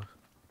 kill off.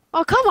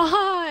 Oh, come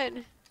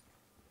on!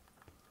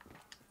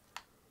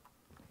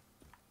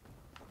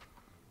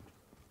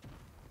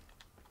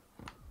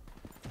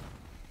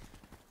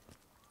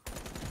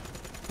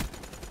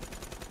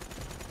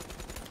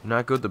 You're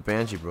not good with the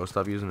Banshee, bro.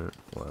 Stop using it.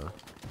 Wow.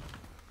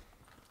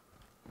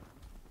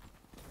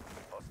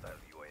 Hostile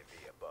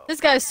UAV above.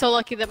 This guy is so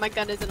lucky that my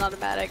gun isn't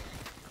automatic.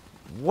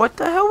 What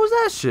the hell was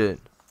that shit?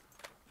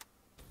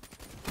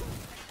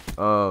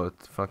 Oh,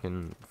 it's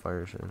fucking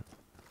fire shit.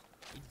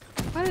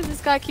 Why does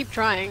this guy keep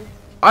trying?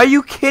 Are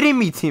you kidding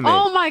me, teammate?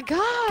 Oh my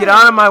god! Get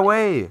out of my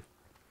way.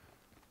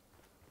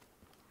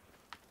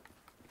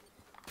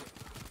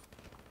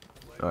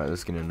 Alright,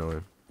 this is getting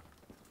annoying.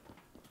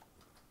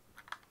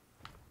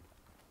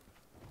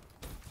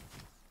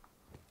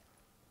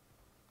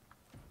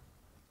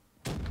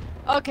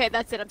 Okay,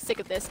 that's it. I'm sick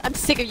of this. I'm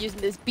sick of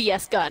using this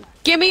BS gun.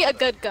 Give me a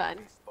good gun.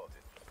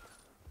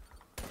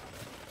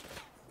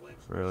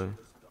 Really?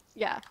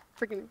 Yeah,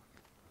 freaking.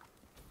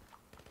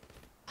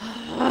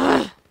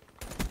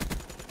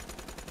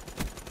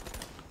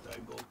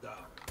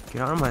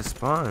 Get out of my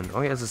spawn.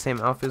 Oh, he has the same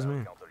outfit as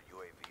me. Counter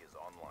UAV is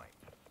online.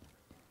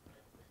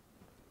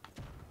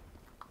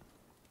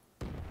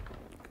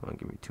 Come on,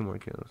 give me 2 more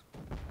kills.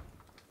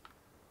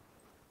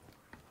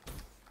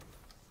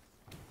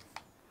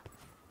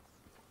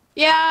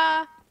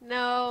 Yeah.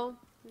 No.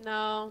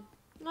 No.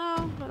 No.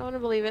 I don't want to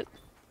believe it.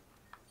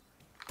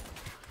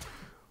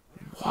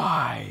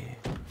 Why?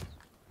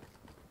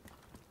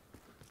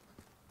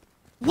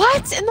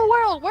 What in the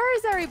world? Where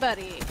is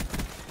everybody?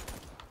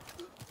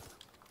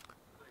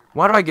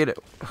 Why do I get it?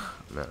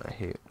 Man, I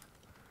hate it.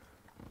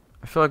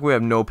 I feel like we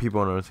have no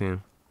people on our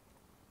team.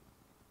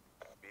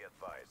 Be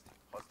advised.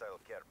 Hostile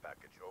care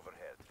package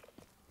overhead.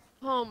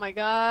 Oh my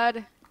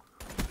god.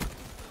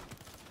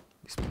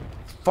 These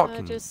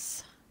fucking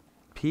Just.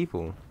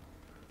 people.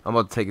 I'm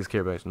about to take his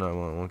care back. No, I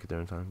won't get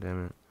there in time.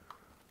 Damn it.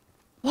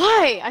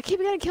 Why? I keep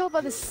getting killed by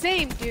the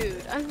same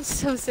dude. I'm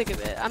so sick of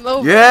it. I'm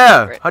over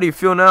Yeah! it. How do you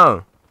feel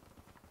now?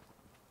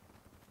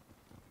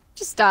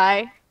 Just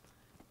die.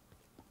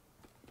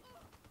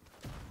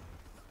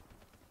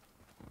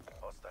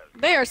 Hostile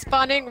They are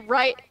spawning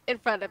right in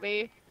front of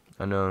me.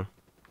 I know.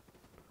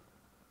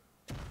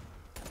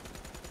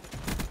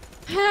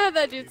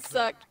 That dude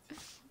sucked.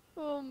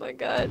 Oh my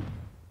god.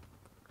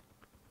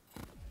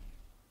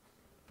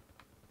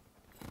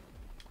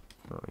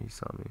 Oh, he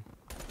saw me.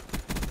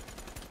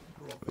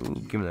 Ooh,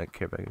 give me that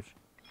care package.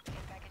 Care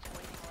package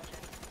awaiting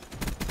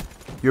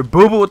order. You're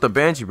boo-boo with the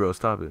Banshee, bro.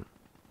 Stop it.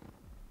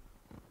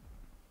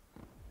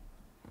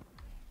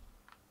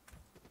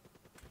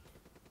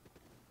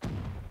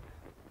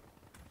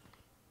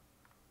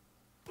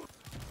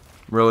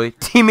 Really?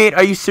 Teammate?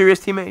 Are you serious,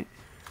 teammate?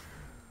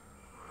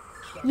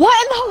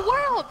 What in the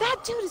world? That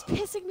dude is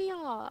pissing me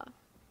off.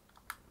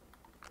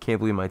 Can't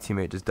believe my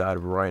teammate just died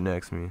right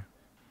next to me.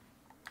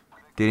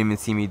 Didn't even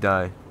see me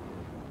die.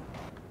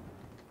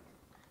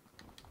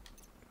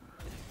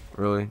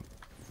 Really?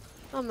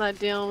 I'm not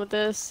dealing with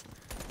this.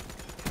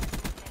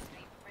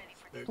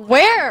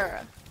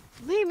 Where?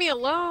 Leave me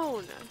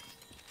alone.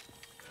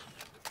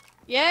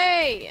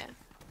 Yay.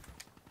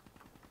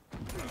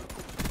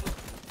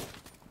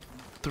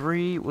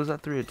 3? Was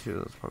that 3 or 2?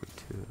 That was probably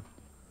 2.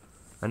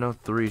 I know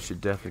 3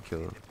 should definitely kill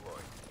him.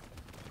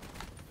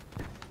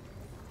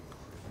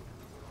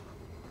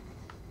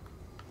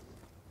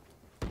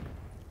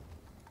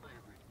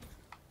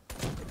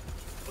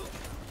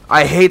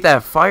 I hate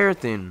that fire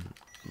thing,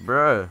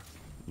 bruh.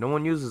 No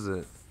one uses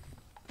it.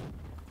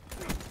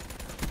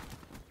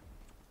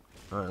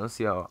 Alright, let's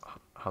see how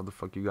the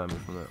fuck you got me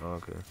from that. Oh,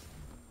 okay.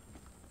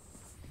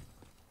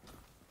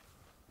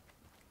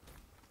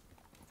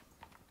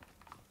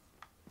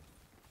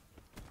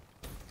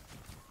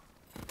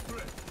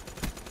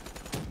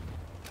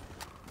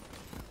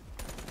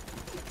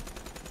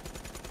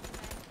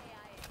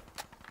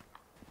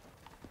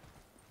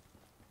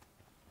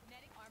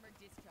 Kinetic armor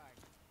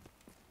discharged.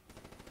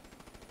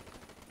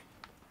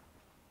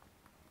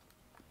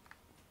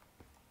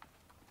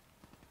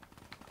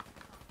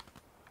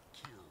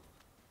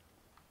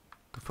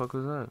 The fuck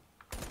was that?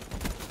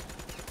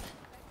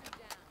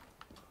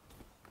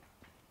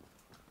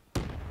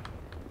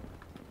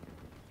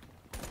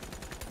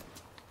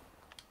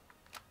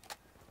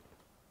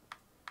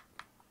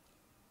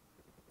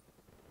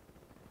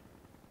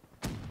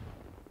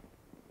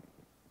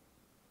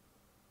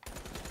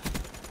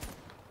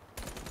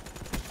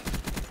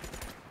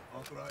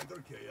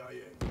 Outrider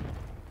KIA.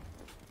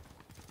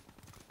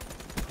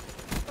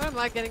 Where am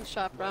I getting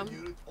shot from?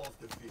 Unit off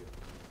the field.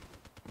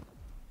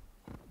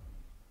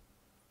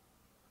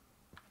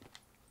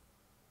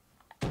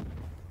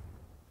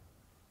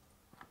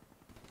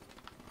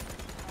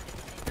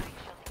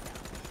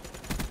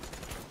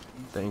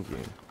 Thank you.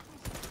 Care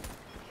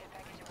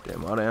package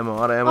awaiting. Damn, out of ammo,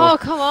 out of ammo. Oh,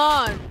 come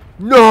on.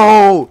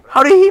 No!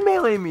 How did he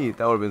melee me?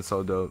 That would have been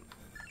so dope.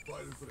 This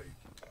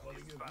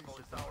battle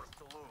is ours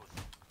to lose.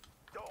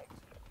 Don't.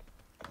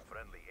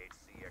 Friendly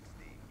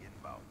HCXD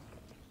inbound.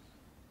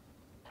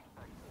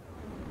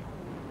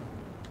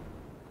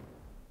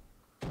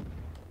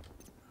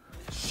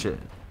 Shit.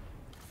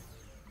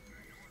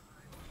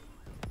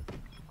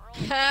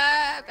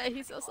 I bet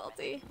he's so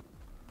salty.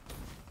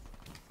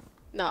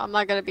 No, I'm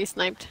not gonna be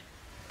sniped.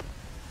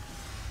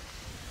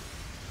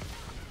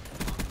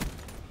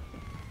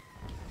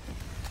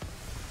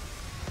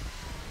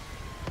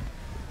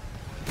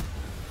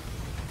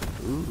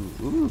 Ooh,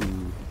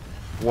 ooh.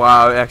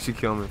 Wow, it actually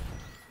killed me.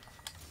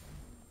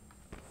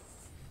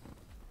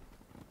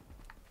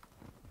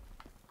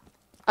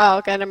 Oh,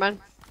 okay, never mind.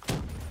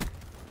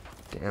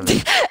 Damn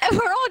it. And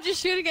we're all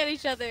just shooting at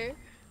each other.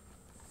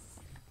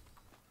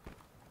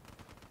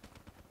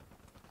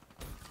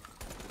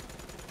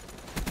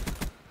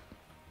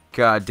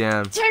 God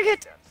damn.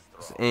 Target!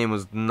 This aim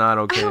was not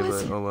okay, I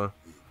was- but oh well.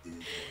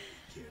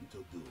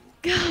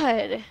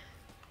 God.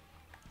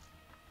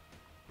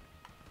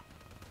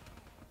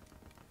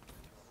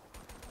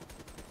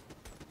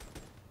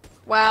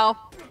 Wow.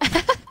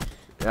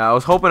 Yeah, I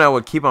was hoping I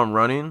would keep on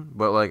running,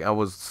 but like I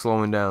was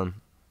slowing down.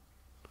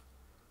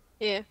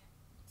 Yeah.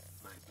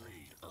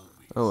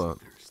 Oh well.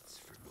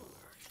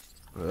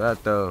 Look at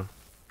that though.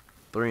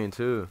 3 and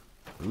 2.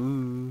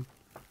 Ooh.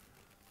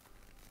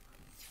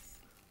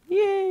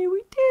 Yay,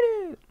 we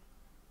did it.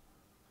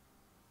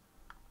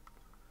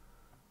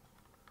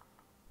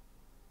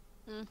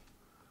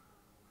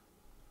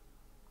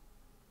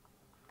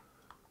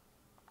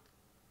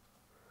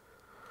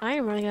 I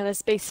am running out of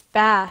space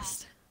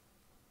fast.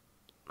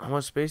 How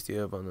much space do you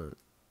have on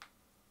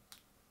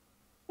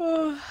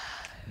that?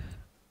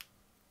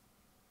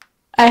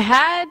 I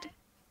had,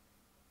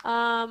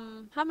 how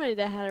many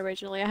did I had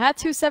originally? I had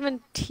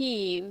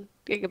 217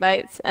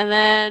 gigabytes, and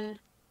then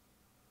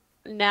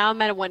now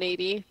I'm at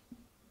 180.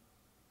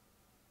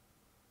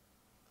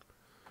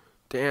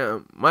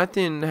 Damn, my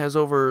thing has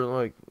over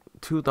like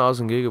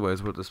 2,000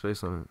 gigabytes worth of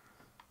space on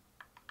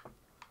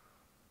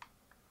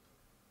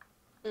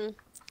it.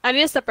 I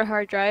need a separate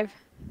hard drive,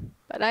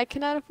 but I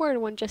cannot afford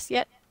one just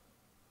yet.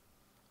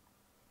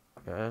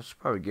 Yeah, I should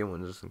probably get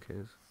one just in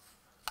case.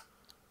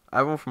 I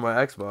have one for my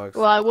Xbox.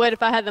 Well, I would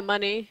if I had the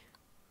money.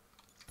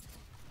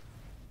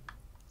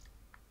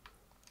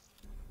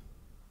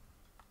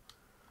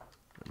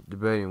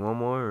 Debating one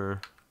more,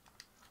 or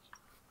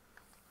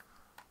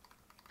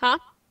Huh?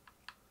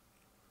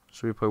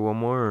 should we play one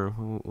more, or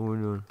what are we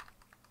doing?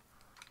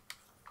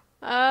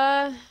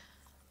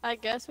 I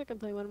guess we can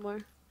play one more.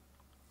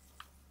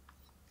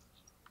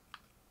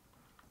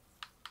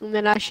 And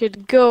then I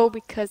should go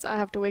because I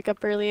have to wake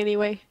up early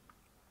anyway.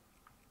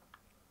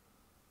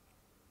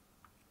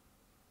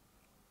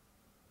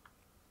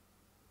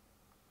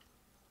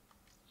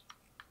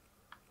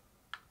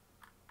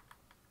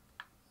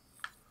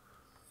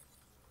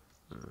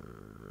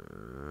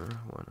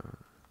 Why not?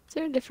 Is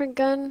there a different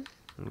gun?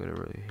 I'm gonna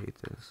really hate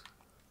this.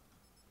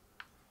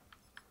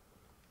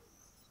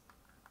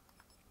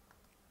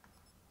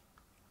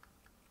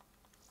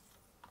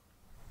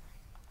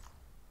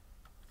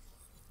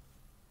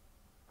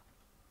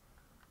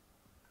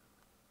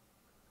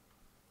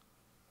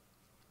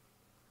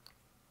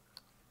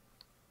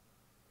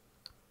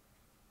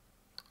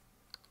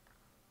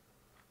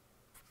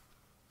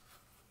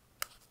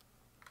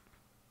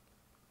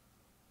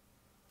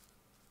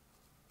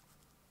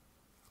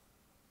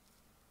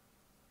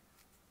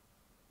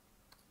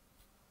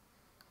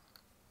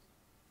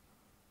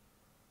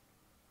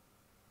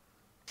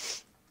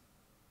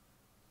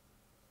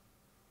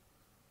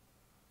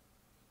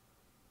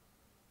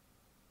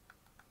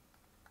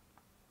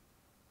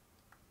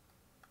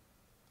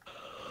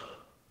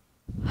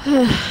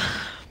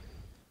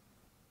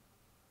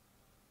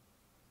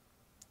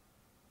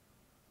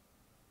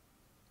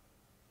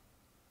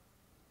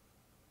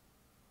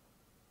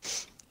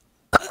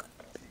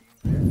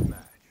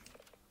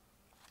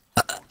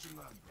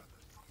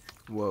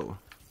 Whoa.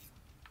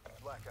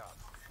 Black Ops.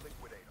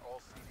 Liquidate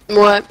all CD.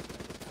 What?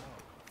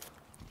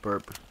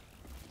 Burp.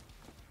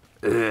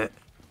 Ugh.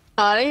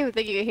 Oh, I didn't even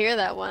think you could hear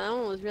that one. That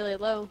one was really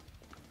low.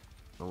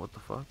 Oh, what the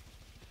fuck?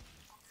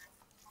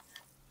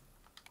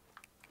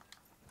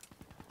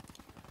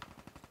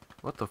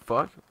 What the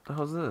fuck? What the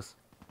hell's this?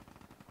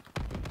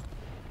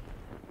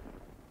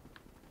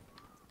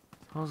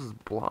 How's this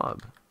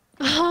blob?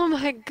 Oh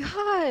my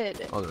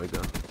god! Oh, there we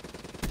go.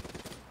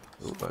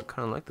 Ooh, I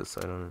kind of like the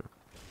sight on it.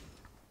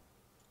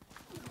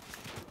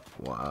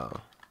 Wow.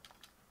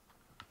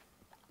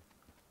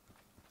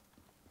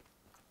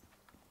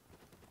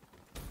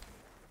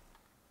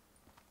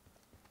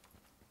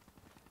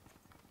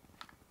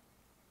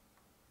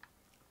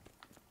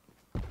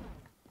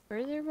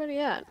 Where's everybody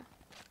at?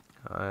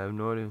 I have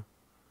no idea.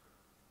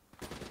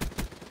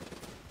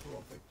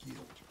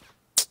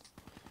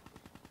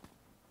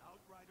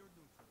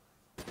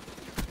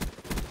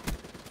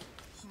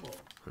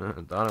 I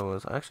thought it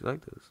was. I actually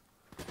like this.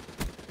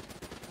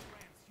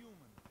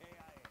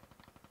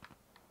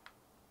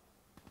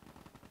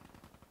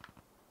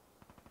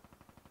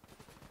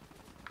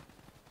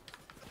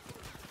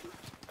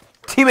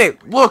 Teammate,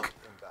 look!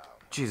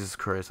 Jesus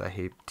Christ, I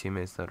hate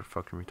teammates that are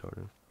fucking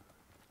retarded.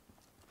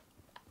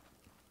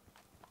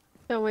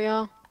 Don't we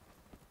all?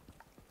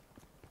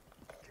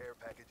 Care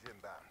package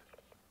inbound.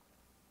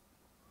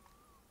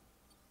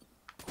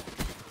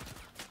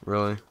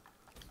 Really?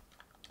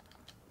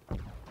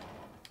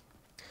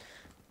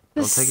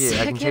 The I'll take it.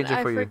 I can change second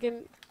it for you.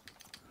 friggin-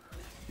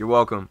 You're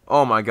welcome.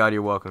 Oh my god,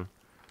 you're welcome.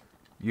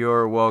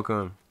 You're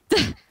welcome.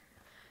 Did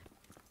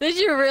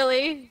you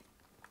really?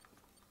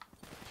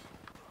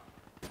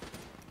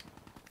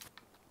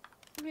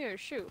 Come here,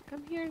 shoot.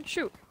 Come here and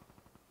shoot.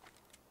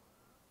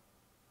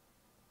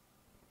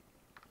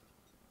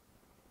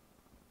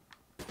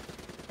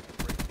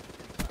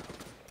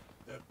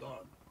 They're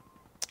done.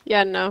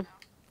 Yeah, no.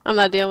 I'm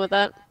not dealing with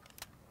that.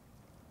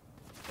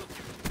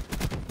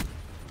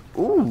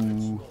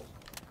 Ooh.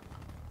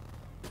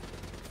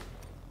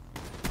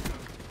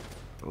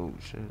 Oh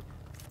shit.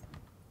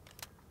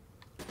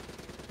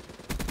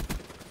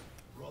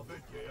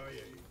 Robert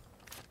ThA.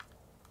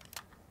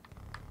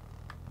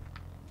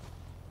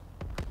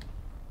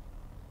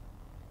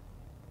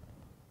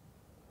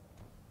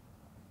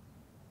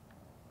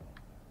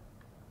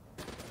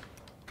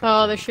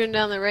 Oh, they're shooting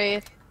down the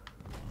wraith.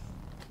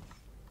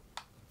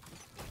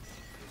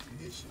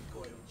 Ignition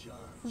coil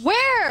charge.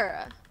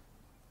 Where?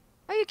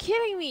 Are you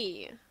kidding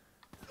me?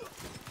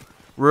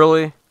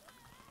 Really?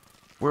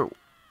 Where?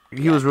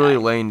 He Yeah, was really guy.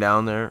 laying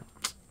down there.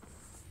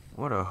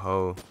 What a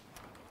hoe.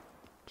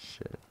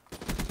 Shit.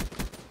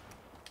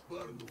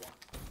 Burned one.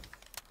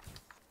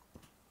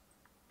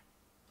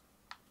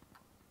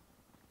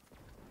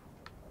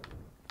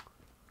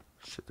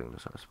 Shit, they're gonna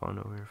start spawning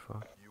over here.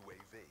 Fuck.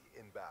 UAV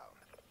inbound.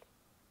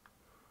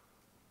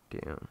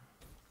 Damn.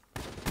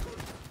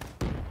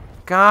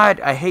 God,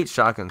 I hate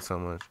shotguns so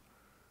much.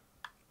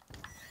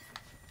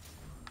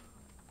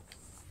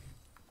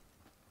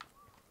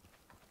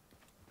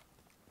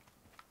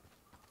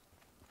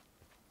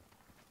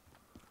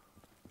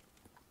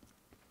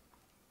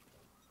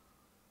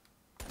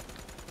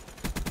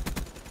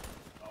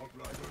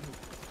 Outrider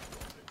neutral.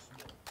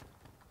 Smoke.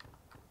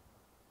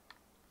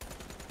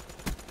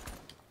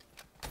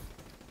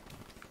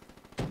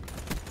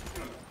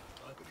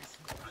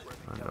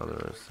 Another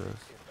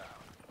assist.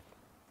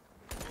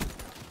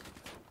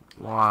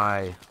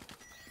 Why?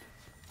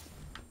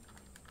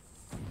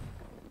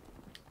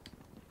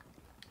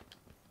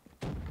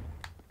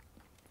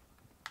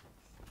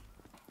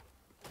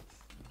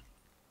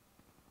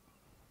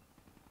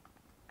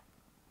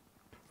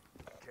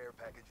 Care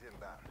package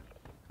inbound.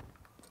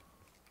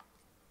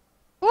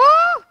 Woo!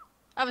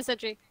 I have a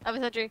sentry. I have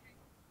a sentry.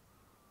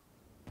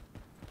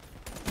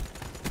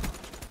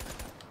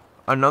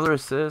 Another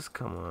assist?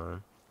 Come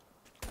on.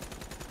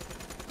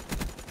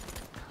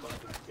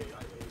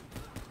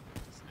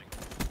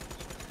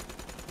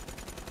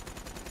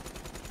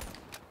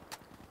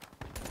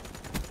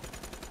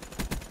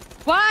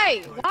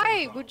 Why?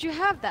 Why would you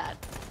have that?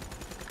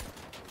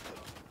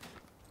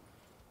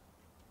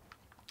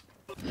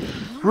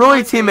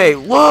 Really,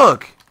 teammate?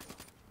 Look!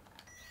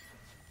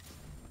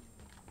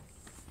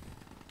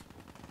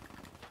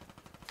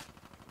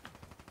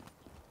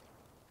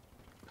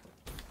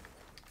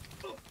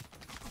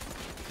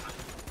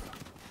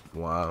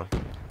 Wow.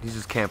 He's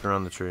just camping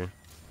around the tree.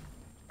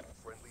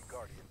 Friendly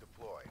Guardian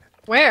deployed.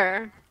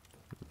 Where?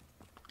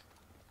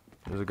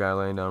 There's a guy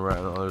laying down right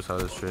on the other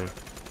side of this tree.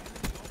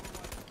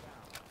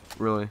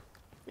 Really?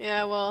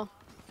 Yeah, well.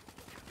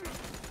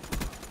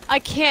 I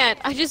can't.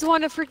 I just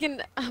want to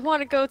freaking. I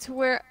want to go to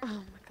where. Oh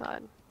my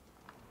god.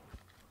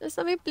 Just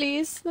let me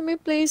please. Let me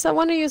please. I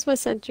want to use my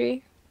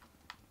sentry.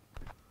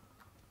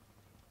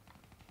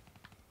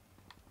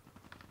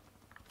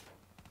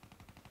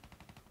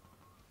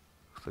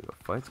 Looks like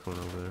a fight's going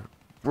over there.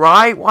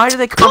 Right? Why do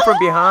they come from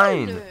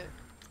behind?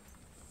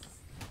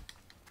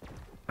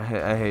 I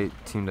hate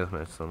team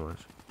deathmatch so much.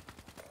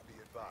 Be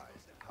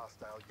advised.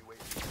 Hostile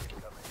UAV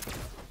incoming.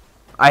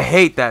 I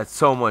hate that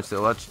so much. The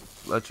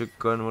electric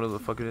gun, whatever the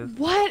fuck it is.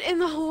 What in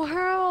the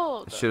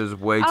world? That shit is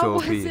way I too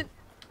OP. wasn't-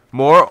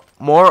 More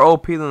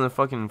OP than the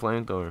fucking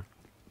flamethrower.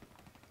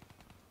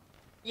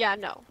 Yeah,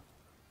 no.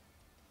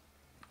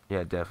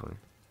 Yeah, definitely.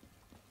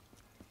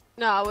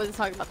 No, I wasn't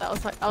talking about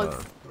that. I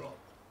was.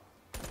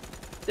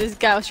 This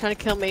guy was trying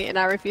to kill me, and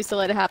I refused to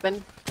let it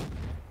happen.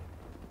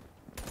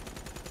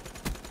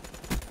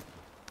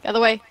 Get out of the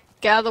way.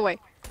 Get out of the way.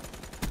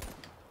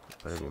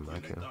 Better be my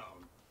kill.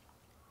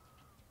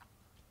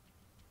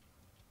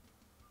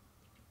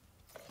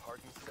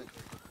 Hardened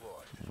sentry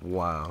deployed.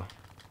 Wow.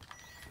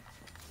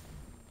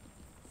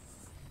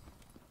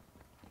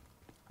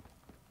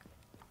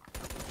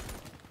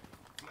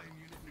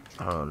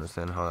 I don't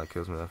understand how that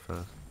kills me that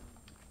fast.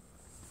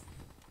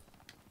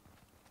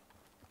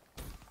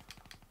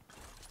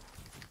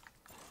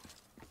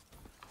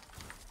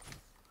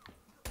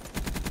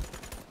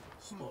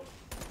 Smoke.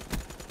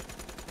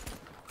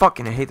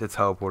 Fucking hate the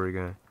teleporter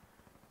guy.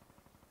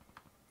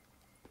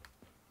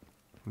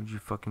 Where'd you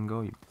fucking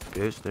go, you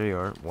bitch? There you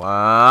are.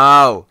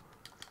 Wow.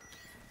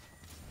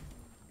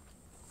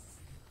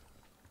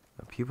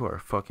 People are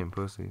fucking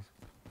pussies.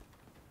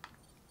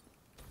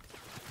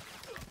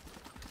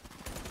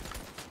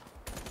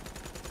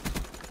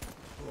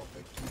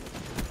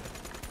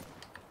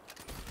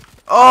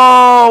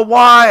 Oh,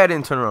 why? I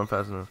didn't turn around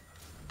fast enough.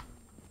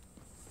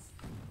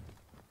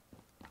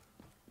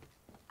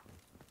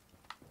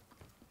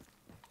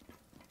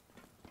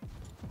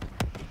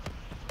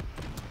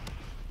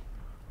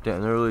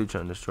 Damn, they're really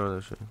trying to destroy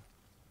that shit.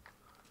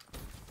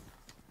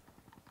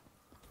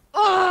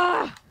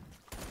 Ah!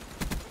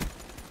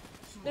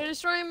 They're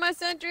destroying my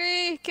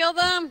sentry. Kill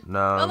them.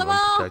 Nah, Kill I'm them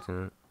all.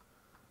 protecting it.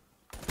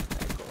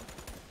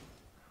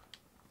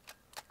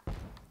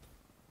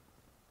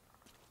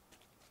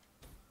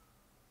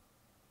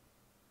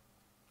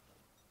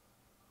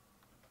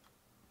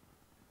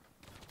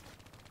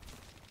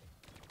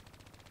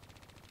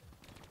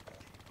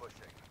 Keep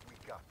pushing. We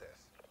got this.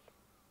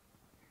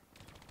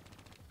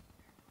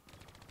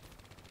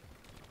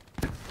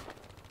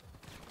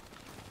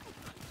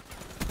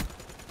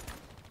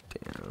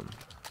 Damn.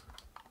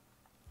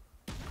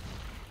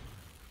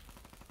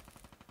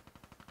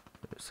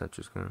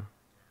 Sentry's gonna.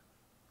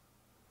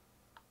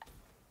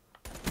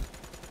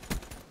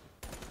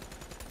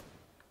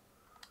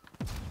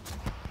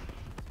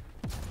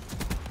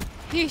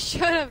 He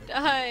should have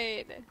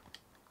died.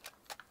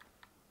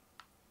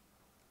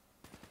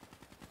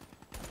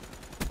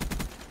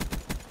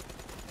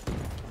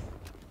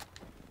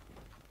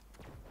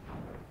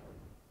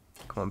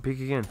 Come on, peek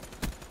again.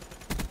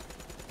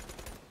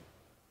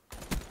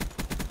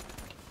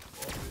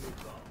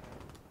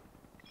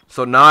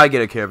 So now I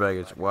get a care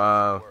package.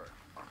 Wow.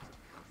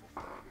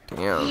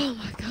 Damn. Oh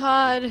my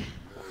god.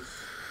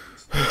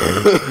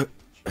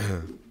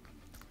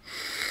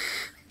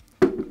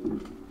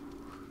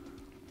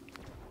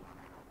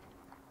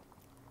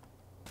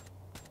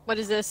 What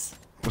is this?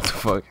 What the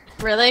fuck?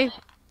 Really?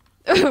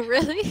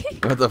 Really?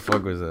 What the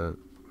fuck was that?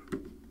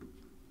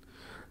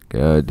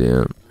 God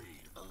damn.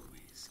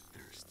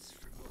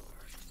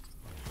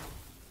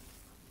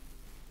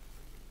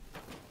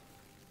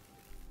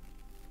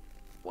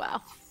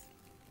 Wow.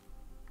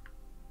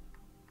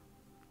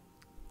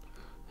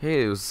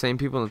 Hey, it was the same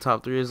people in the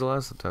top 3 as the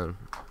last time.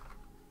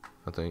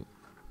 I think.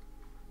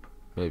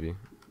 Maybe.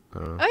 I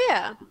don't know. Oh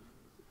yeah.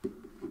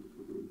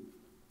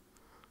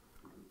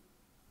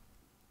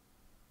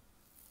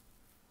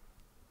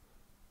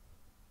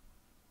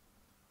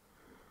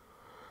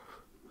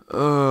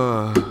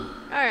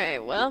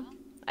 Alright, well,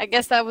 I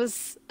guess that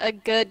was a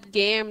good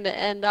game to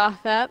end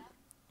off at.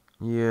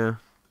 Yeah.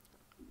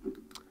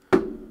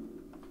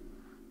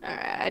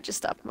 Alright, I just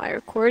stopped my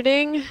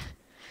recording.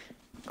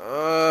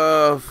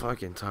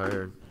 Fucking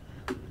tired.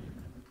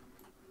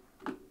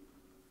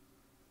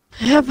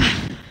 Yep.